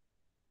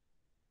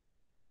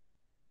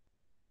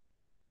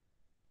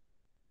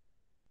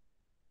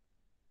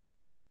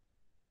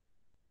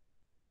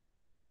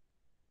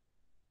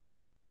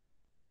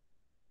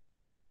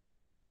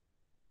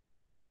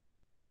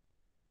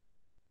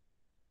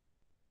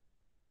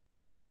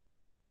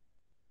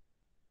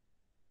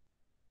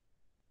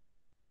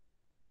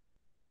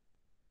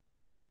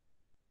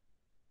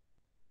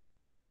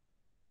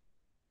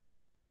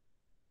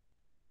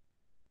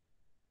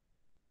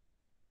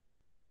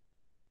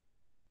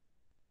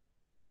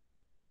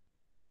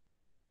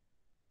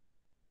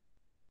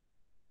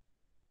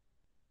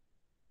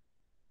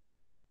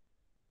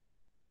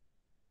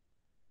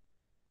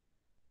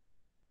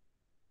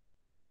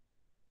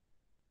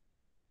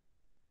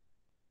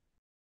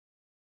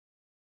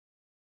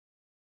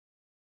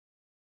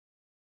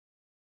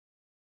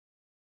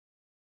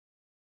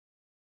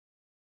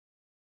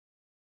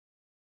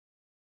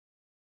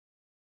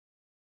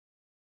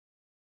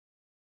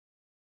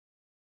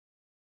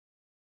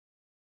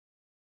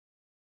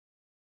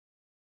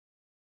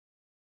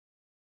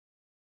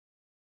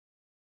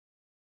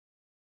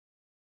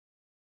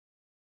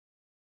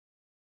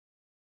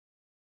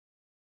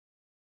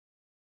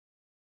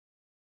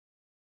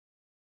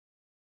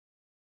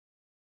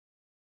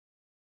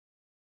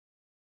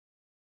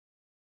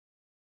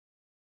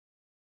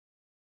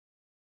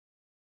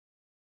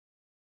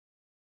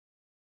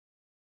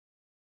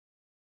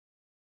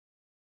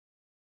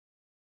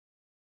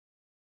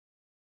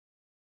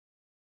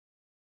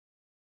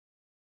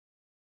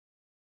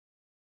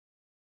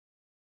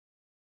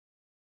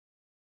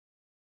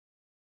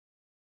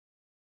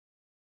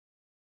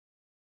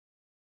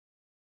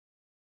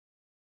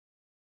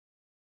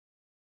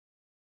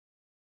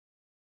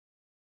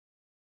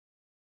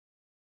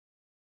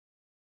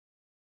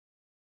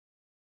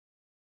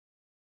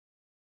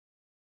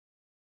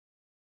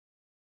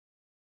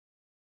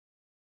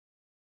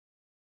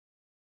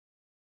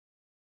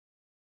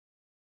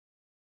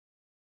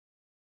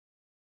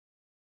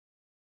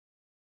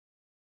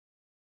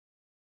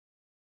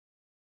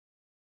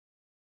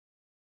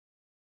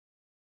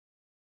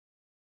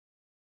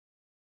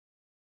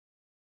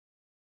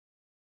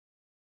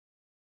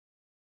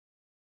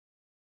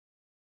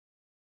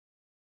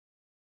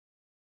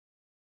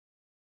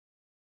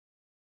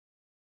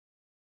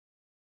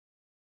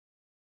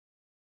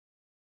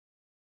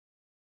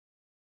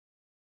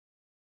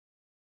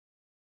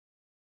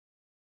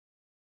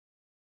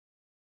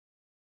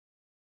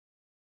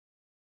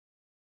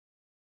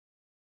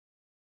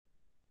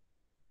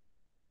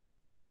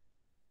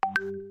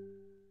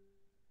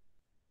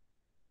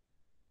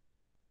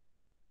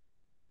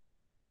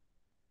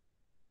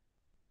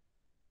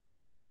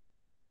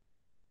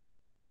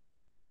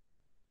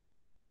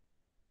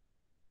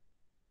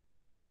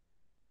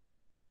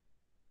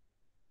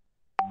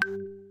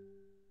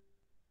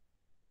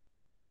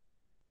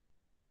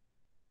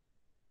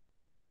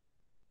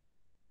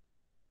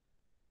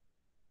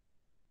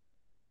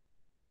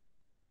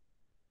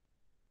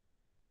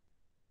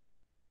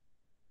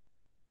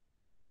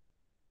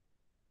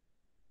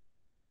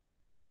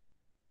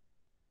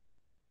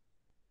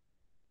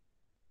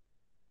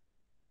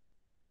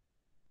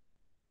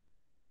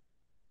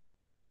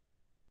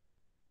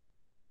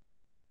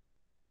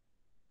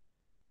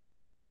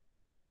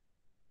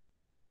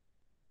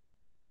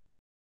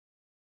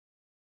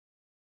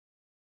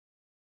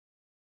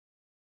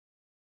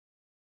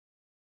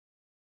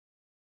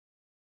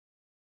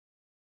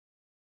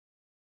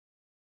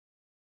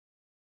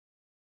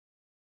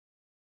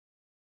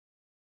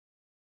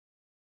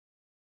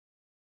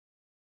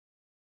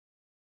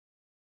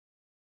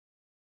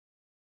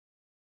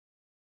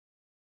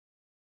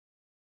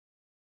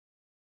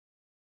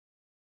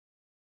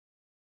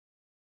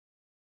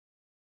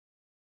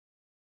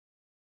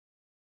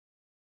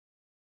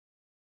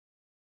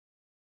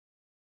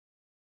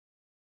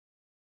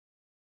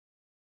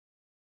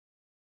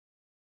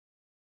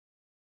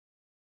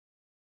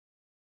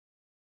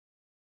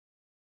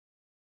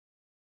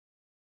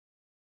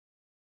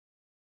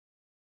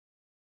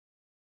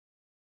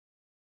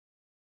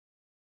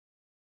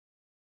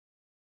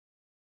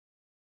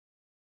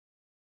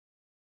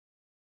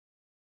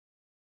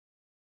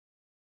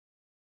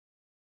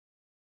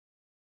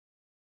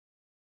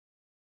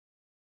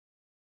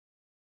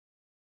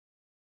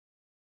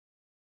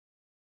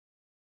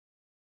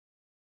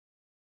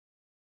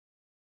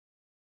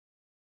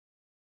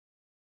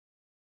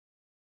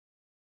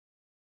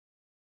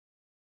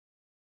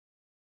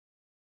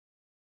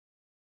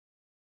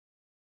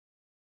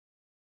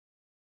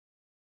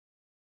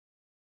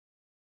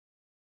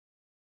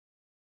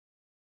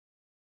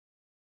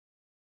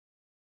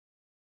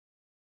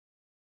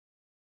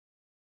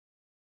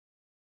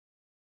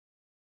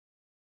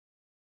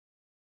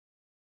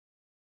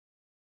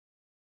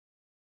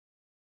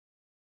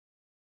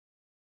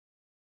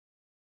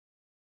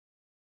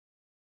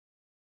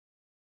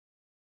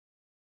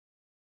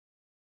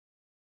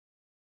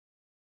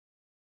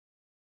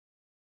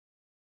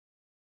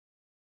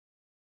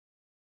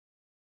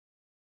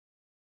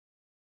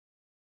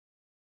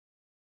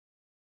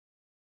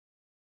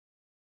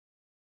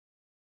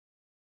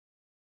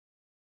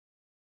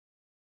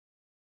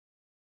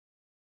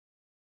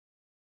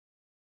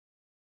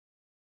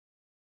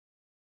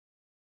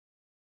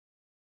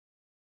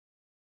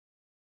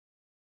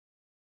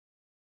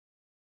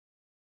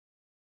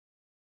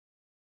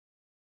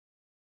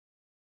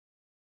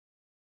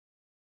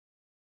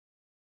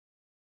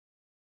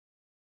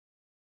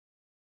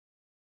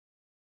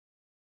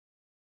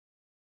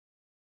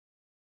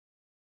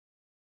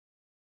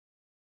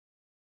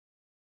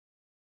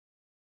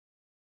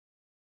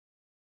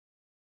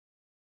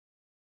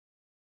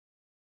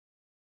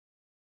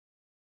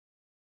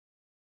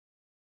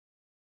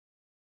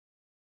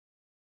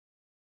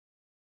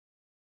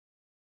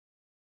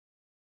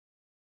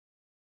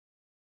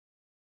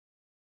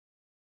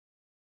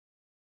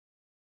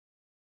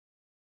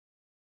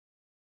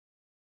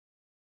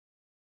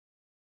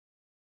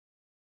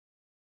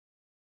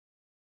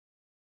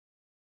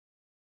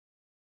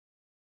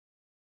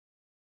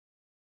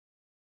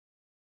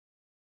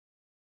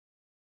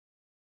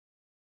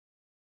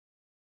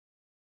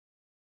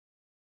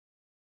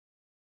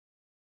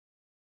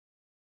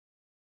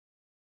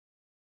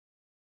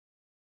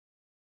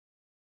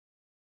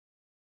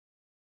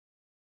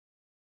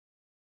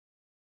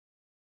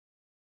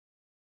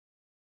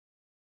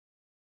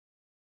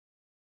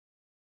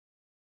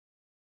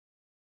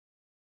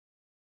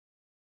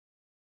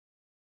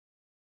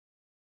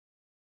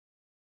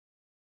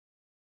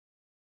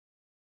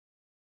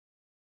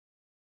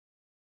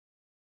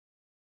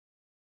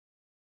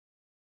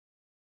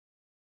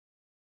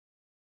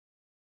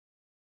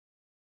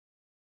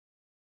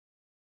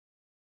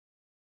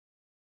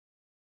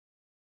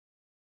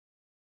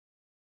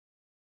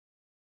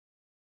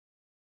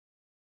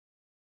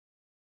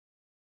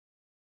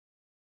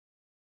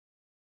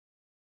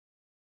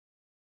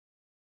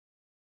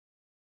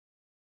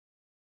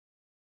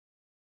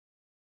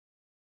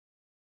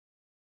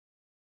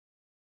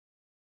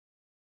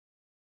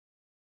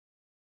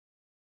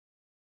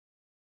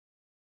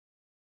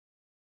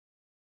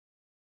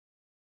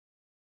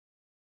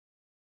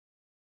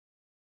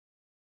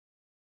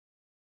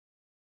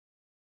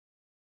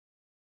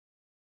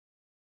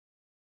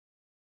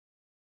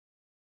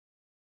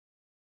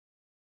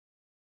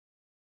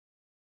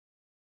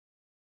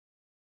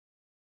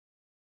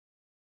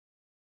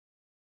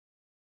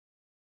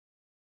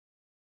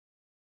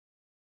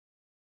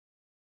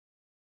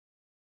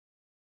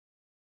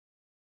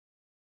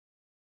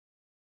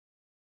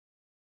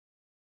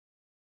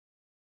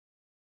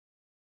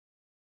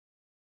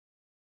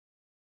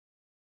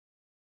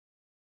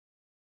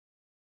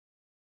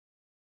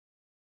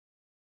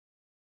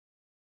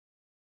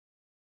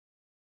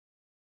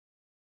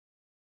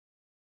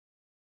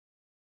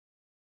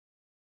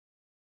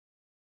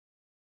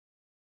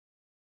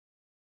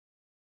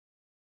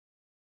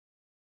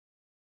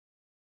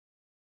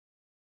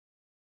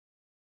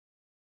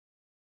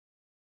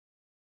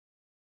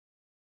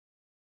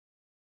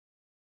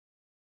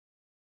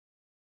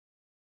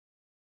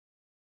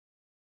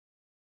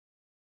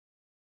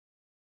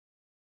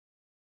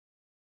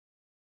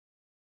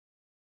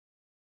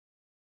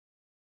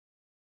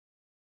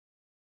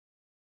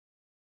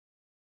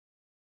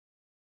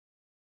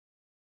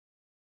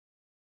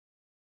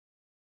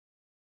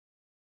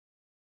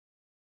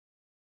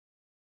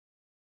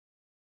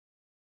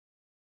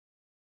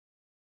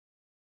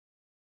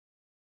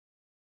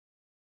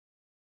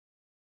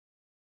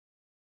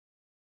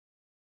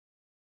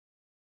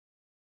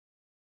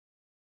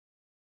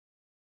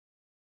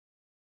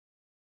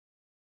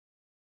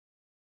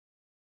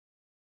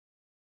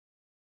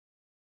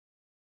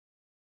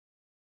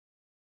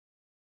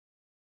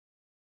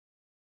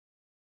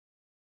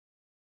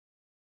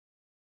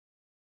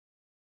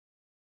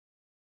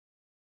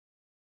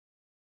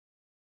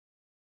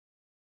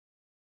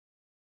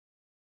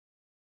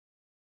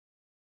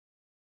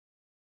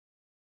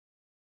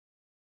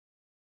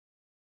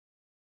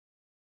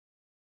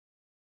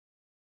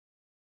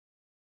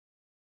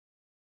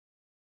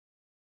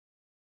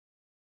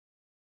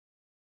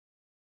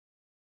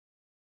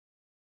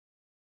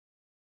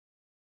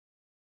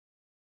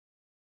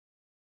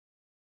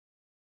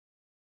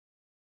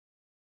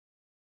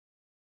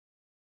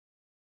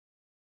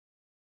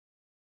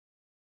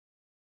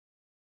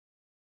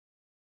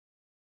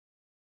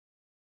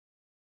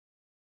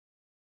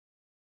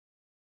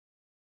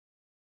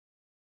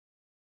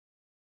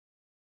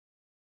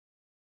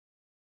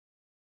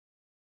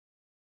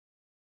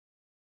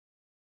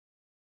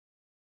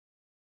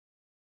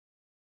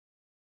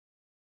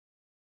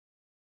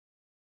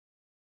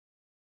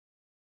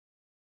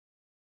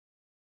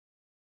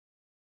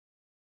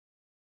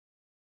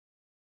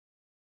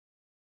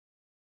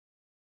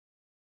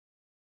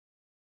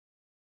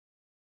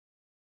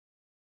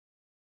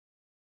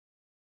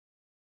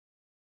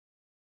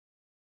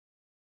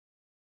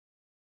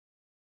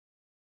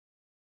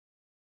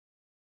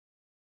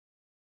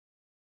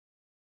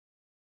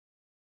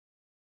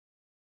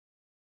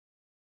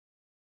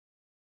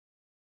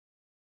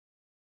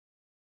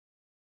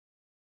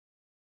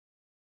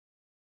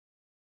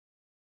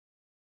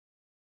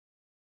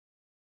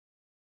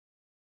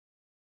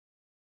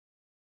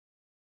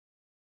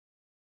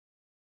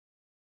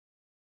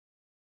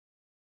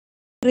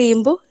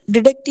 ചെയ്യുമ്പോൾ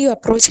ഡിഡക്റ്റീവ്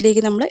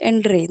അപ്രോച്ചിലേക്ക് നമ്മൾ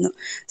എൻ്റർ ചെയ്യുന്നു.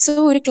 സോ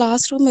ഒരു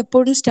ക്ലാസ് റൂം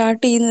എപ്പോഴും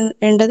സ്റ്റാർട്ട്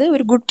വേണ്ടത്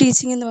ഒരു ഗുഡ്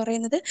ടീച്ചിങ് എന്ന്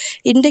പറയുന്നത്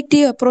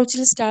ഇൻഡക്റ്റീവ്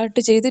അപ്രോച്ചിൽ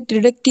സ്റ്റാർട്ട് ചെയ്ത്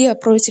ഡിഡക്റ്റീവ്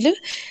അപ്രോച്ചിൽ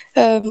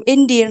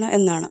എൻഡ് ചെയ്യണം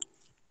എന്നാണ്.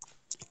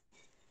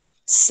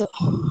 സോ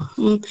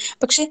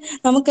പക്ഷെ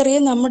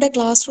നമുക്കറിയാം നമ്മുടെ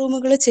ക്ലാസ്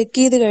റൂമുകൾ ചെക്ക്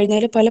ചെയ്ത്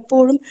കഴിഞ്ഞാൽ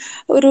പലപ്പോഴും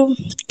ഒരു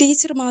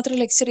ടീച്ചർ മാത്രം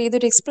ലെക്ചർ ചെയ്ത്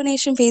ഒരു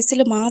എക്സ്പ്ലനേഷൻ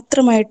ഫേസിൽ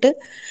മാത്രമായിട്ട്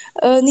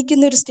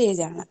നിൽക്കുന്ന ഒരു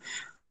സ്റ്റേജാണ്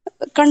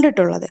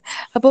കണ്ടിട്ടുള്ളത്.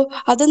 അപ്പോൾ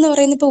അതെന്ന്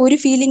പറയുന്നത് ഇപ്പോൾ ഒരു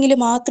ഫീലിങ്ങിൽ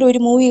മാത്രം ഒരു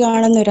മൂവി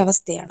കാണുന്ന ഒരു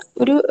അവസ്ഥയാണ്.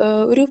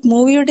 ഒരു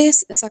മൂവിയുടെ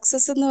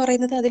സക്സസ് എന്ന്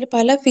പറയുന്നത് അതിൽ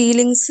പല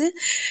ഫീലിങ്സ്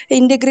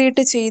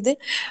ഇൻ്റഗ്രേറ്റ് ചെയ്ത്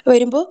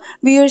വരുമ്പോൾ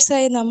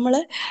വ്യൂവേഴ്സായി നമ്മൾ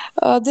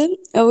അത്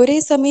ഒരേ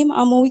സമയം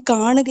ആ മൂവി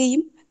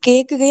കാണുകയും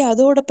കേൾക്കുകയും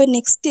അതോടൊപ്പം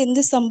നെക്സ്റ്റ്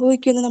എന്ത്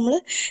സംഭവിക്കുമെന്ന് നമ്മൾ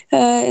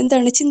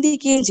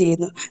ചിന്തിക്കുകയും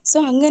ചെയ്യുന്നു. സോ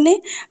അങ്ങനെ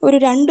ഒരു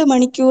 2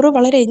 മണിക്കൂർ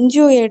വളരെ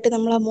എൻജോയ് ആയിട്ട്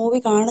നമ്മൾ ആ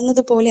മൂവി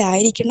കാണുന്നത് പോലെ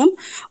ആയിരിക്കണം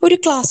ഒരു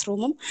ക്ലാസ്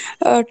റൂമും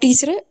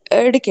ടീച്ചർ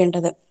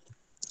എടുക്കേണ്ടത്.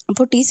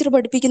 അപ്പോൾ ടീച്ചർ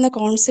പഠിപ്പിക്കുന്ന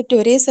കോൺസെപ്റ്റ്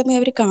ഒരേ സമയം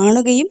അവർ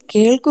കാണുകയും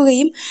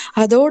കേൾക്കുകയും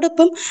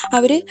അതോടൊപ്പം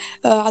അവർ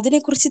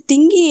അതിനെക്കുറിച്ച്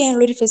തിങ്ക്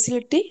ചെയ്യാനുള്ളൊരു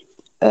ഫെസിലിറ്റി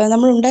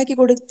നമ്മൾ ഉണ്ടാക്കി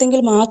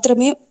കൊടുത്തെങ്കിൽ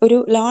മാത്രമേ ഒരു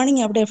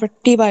ലേണിംഗ് അവിടെ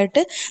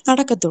എഫക്റ്റീവായിട്ട്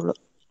നടക്കത്തുള്ളൂ.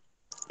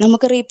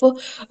 നമുക്കറിയാം ഇപ്പോൾ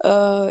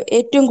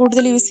ഏറ്റവും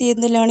കൂടുതൽ യൂസ്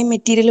ചെയ്യുന്ന ലേണിംഗ്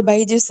മെറ്റീരിയൽ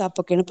ബൈജൂസ്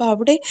ആപ്പൊക്കെയാണ്. അപ്പോൾ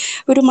അവിടെ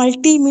ഒരു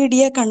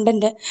മൾട്ടിമീഡിയ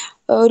കണ്ടന്റ്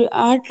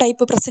ആ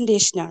ടൈപ്പ്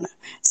പ്രസൻറ്റേഷനാണ്.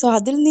 സോ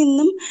അതിൽ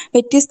നിന്നും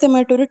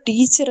വ്യത്യസ്തമായിട്ടൊരു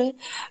ടീച്ചർ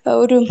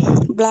ഒരു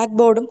ബ്ലാക്ക്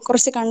ബോർഡും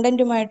കുറച്ച്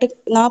കണ്ടന്റുമായിട്ട്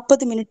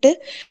 40 മിനിറ്റ്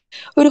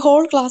ഒരു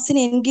ഹോൾ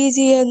ക്ലാസ്സിനെ എൻഗേജ്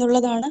ചെയ്യുക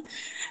എന്നുള്ളതാണ്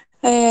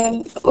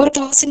ഒരു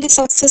ക്ലാസ്സിൻ്റെ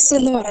സക്സസ്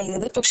എന്ന്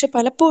പറയുന്നത്. പക്ഷെ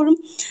പലപ്പോഴും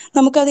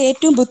നമുക്കത്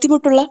ഏറ്റവും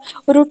ബുദ്ധിമുട്ടുള്ള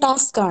ഒരു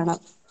ടാസ്ക് ആണ്.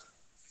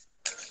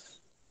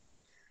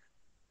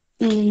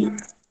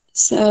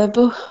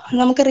 ഇപ്പോൾ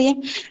നമുക്കറിയാം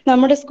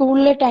നമ്മുടെ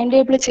സ്കൂളിലെ ടൈം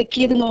ടേബിൾ ചെക്ക്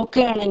ചെയ്ത്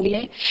നോക്കുകയാണെങ്കിൽ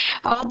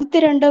ആദ്യത്തെ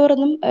 2 അവർ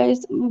ഒന്നും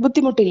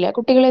ബുദ്ധിമുട്ടില്ല,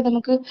 കുട്ടികളെ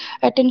നമുക്ക്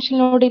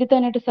അറ്റൻഷനോടെ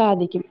ഇരുത്താനായിട്ട്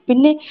സാധിക്കും.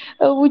 പിന്നെ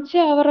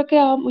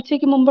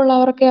ഉച്ചയ്ക്ക് മുമ്പുള്ള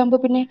അവറൊക്കെ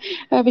ആകുമ്പോൾ പിന്നെ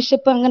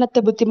വിശപ്പ്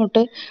അങ്ങനത്തെ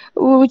ബുദ്ധിമുട്ട്,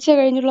 ഉച്ച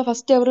കഴിഞ്ഞുള്ള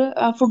ഫസ്റ്റ് അവർ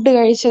ഫുഡ്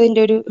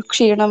കഴിച്ചതിൻ്റെ ഒരു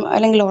ക്ഷീണം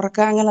അല്ലെങ്കിൽ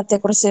ഉറക്കം അങ്ങനത്തെ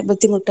കുറച്ച്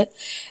ബുദ്ധിമുട്ട്,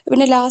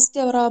 പിന്നെ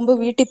ലാസ്റ്റ് അവർ ആകുമ്പോൾ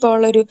വീട്ടിൽ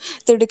പോകാനുള്ളൊരു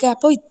തിടുക്കം.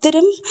 അപ്പോൾ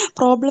ഇത്തരം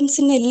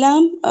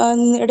പ്രോബ്ലംസിനെല്ലാം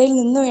ഇടയിൽ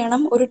നിന്ന്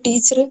വേണം ഒരു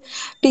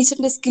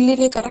ടീച്ചറിന്റെ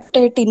സ്കില്ലിനെ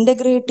കറക്റ്റായിട്ട്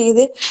ഇൻ്റഗ്രേറ്റ്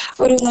ചെയ്ത്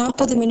ഒരു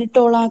 40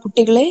 മിനിറ്റോളം ആ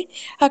കുട്ടികളെ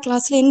ആ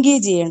ക്ലാസ്സിൽ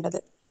എൻഗേജ് ചെയ്യേണ്ടത്.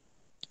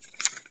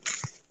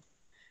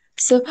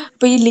 സോ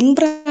ഇപ്പോൾ ഈ ലിങ്ക്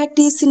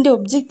പ്രാക്ടീസിന്റെ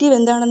ഒബ്ജക്റ്റീവ്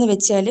എന്താണെന്ന്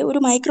വെച്ചാൽ ഒരു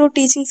മൈക്രോ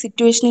ടീച്ചിങ്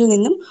സിറ്റുവേഷനിൽ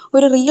നിന്നും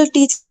ഒരു റിയൽ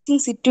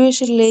ടീച്ചിങ്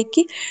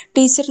സിറ്റുവേഷനിലേക്ക്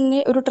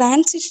ടീച്ചറിൻ്റെ ഒരു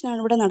ട്രാൻസിഷനാണ്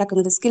ഇവിടെ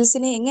നടക്കുന്നത്.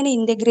 സ്കിൽസിനെ എങ്ങനെ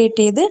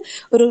ഇൻ്റഗ്രേറ്റ് ചെയ്ത്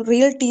ഒരു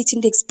റിയൽ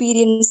ടീച്ചിൻ്റെ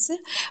എക്സ്പീരിയൻസ്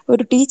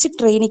ഒരു ടീച്ചർ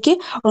ട്രെയിനിക്ക്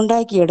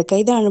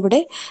ഉണ്ടാക്കിയെടുക്കുക, ഇതാണ്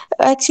ഇവിടെ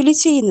ആക്ച്വലി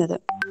ചെയ്യുന്നത്.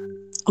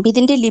 അപ്പം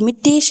ഇതിൻ്റെ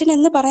ലിമിറ്റേഷൻ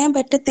എന്ന് പറയാൻ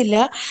പറ്റത്തില്ല,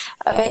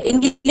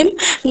 എങ്കിലും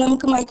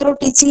നമുക്ക് മൈക്രോ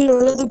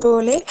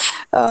ടീച്ചിങ്ങിലുള്ളതുപോലെ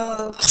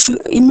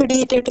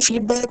ഇമ്മീഡിയറ്റ് ആയിട്ട്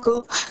ഫീഡ്ബാക്കോ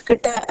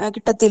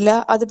കിട്ടത്തില്ല.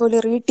 അതുപോലെ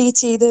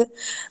റീടീച്ച്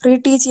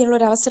ചെയ്യാനുള്ള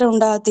ഒരു അവസരം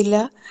ഉണ്ടാകത്തില്ല.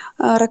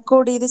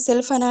 റെക്കോർഡ് ചെയ്ത്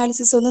സെൽഫ്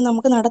അനാലിസിസ് ഒന്നും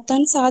നമുക്ക്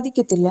നടത്താൻ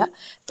സാധിക്കത്തില്ല.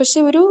 പക്ഷെ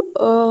ഒരു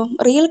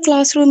റിയൽ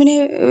ക്ലാസ് റൂമിനെ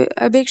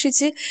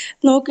അപേക്ഷിച്ച്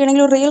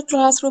നോക്കുകയാണെങ്കിൽ ഒരു റിയൽ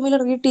ക്ലാസ് റൂമിൽ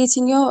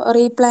റീടീച്ചിങ്ങോ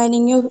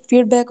റീപ്ലാനിങ്ങോ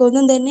ഫീഡ്ബാക്കോ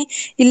ഒന്നും തന്നെ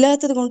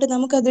ഇല്ലാത്തത് കൊണ്ട്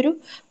നമുക്കതൊരു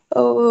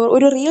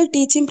ഒരു റിയൽ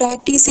ടീച്ചിങ്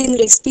പ്രാക്ടീസ് ചെയ്യുന്ന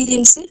ഒരു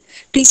എക്സ്പീരിയൻസ്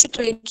ടീച്ചർ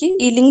ട്രെയിനിക്ക്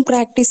ഈ ലിങ്ക്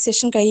പ്രാക്ടീസ്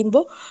സെഷൻ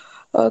കഴിയുമ്പോൾ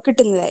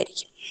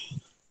കിട്ടുന്നതായിരിക്കും.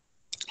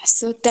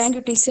 So thank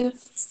you teacher.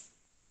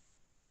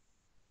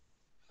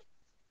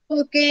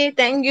 Okay,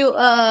 thank you,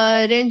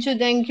 Renju.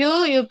 Thank you.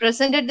 You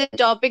presented the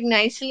topic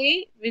nicely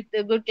with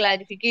a good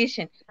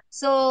clarification.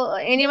 So,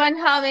 anyone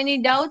have any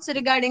doubts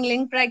regarding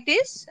link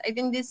practice? I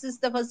think this is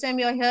the first time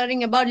you are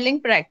hearing about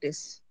link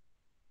practice.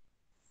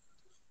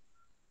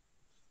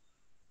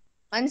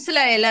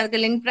 മനസ്സിലായോ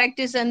എല്ലാവർക്കും link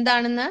practice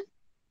എന്താണെന്ന്?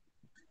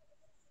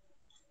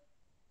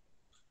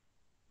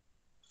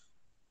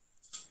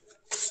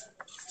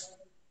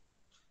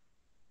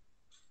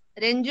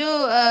 Ranju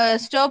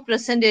stop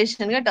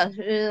presentation കേട്ടോ,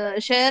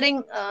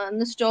 sharing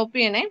ഒന്ന് stop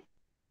ചെയ്യണേ.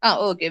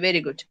 Okay,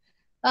 very good.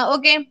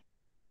 Okay,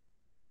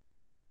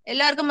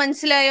 എല്ലാവർക്കും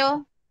മനസ്സിലായോ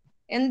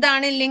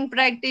എന്താണ് link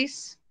practice?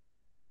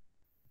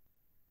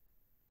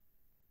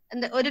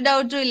 ഒരു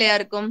ഡൗട്ടും ഇല്ല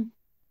ആർക്കും?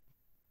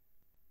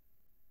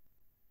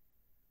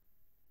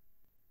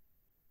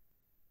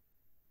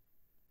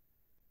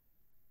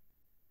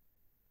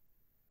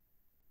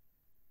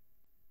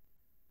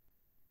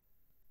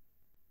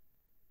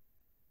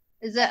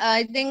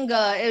 I think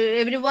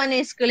everyone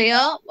is clear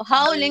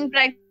how link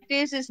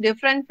practice is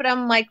different from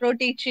micro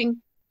teaching.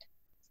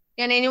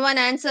 Can anyone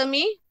answer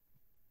me?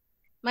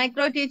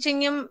 Micro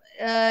ടീച്ചിങ്ങും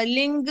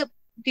link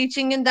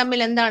ടീച്ചിങ്ങും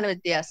തമ്മിൽ എന്താണ്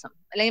വ്യത്യാസം?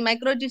 അല്ലെങ്കിൽ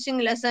മൈക്രോ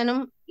ടീച്ചിങ് ലെസണും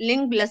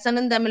ലിങ്ക്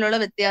ലെസണും തമ്മിലുള്ള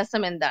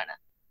വ്യത്യാസം എന്താണ്?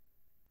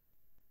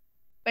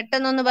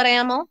 പെട്ടെന്നൊന്ന്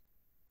പറയാമോ?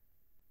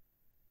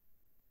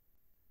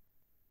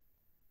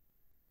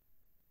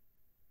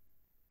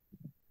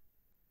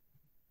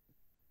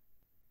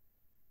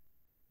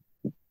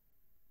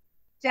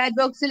 ചാറ്റ്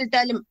ബോക്സിൽ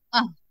ഇട്ടാലും.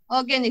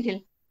 Okay Nikhil.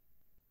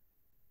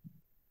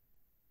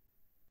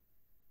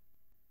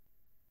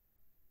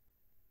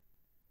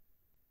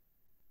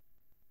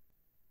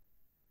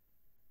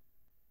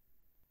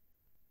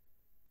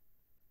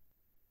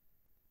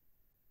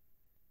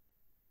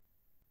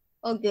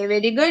 Okay,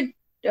 very good.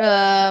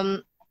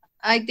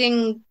 I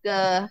think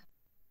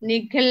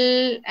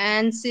Nikhil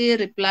and C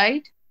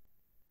replied.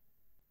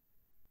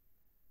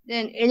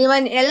 Then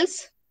anyone else?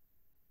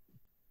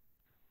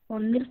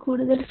 ഒന്നിൽ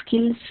കൂടുതൽ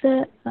സ്കിൽസ്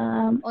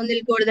ഒന്നിൽ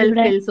കൂടുതൽ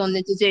സ്കിൽസ്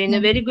ഒന്നിച്ച് ചെയ്യുന്ന.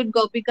 Very good,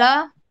 Gopika.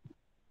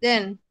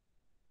 Then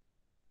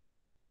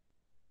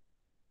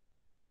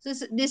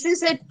this is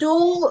a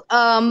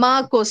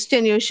 2-mark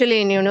question usually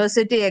in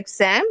university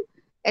exam.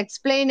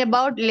 Explain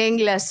about link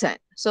lesson.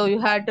 So you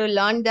have to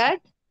learn that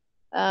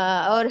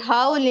or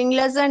how link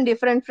lesson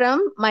different from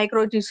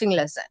micro teaching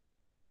lesson.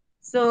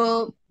 So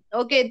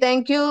okay,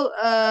 thank you,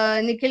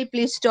 Nikhil.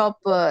 Please stop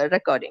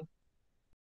recording.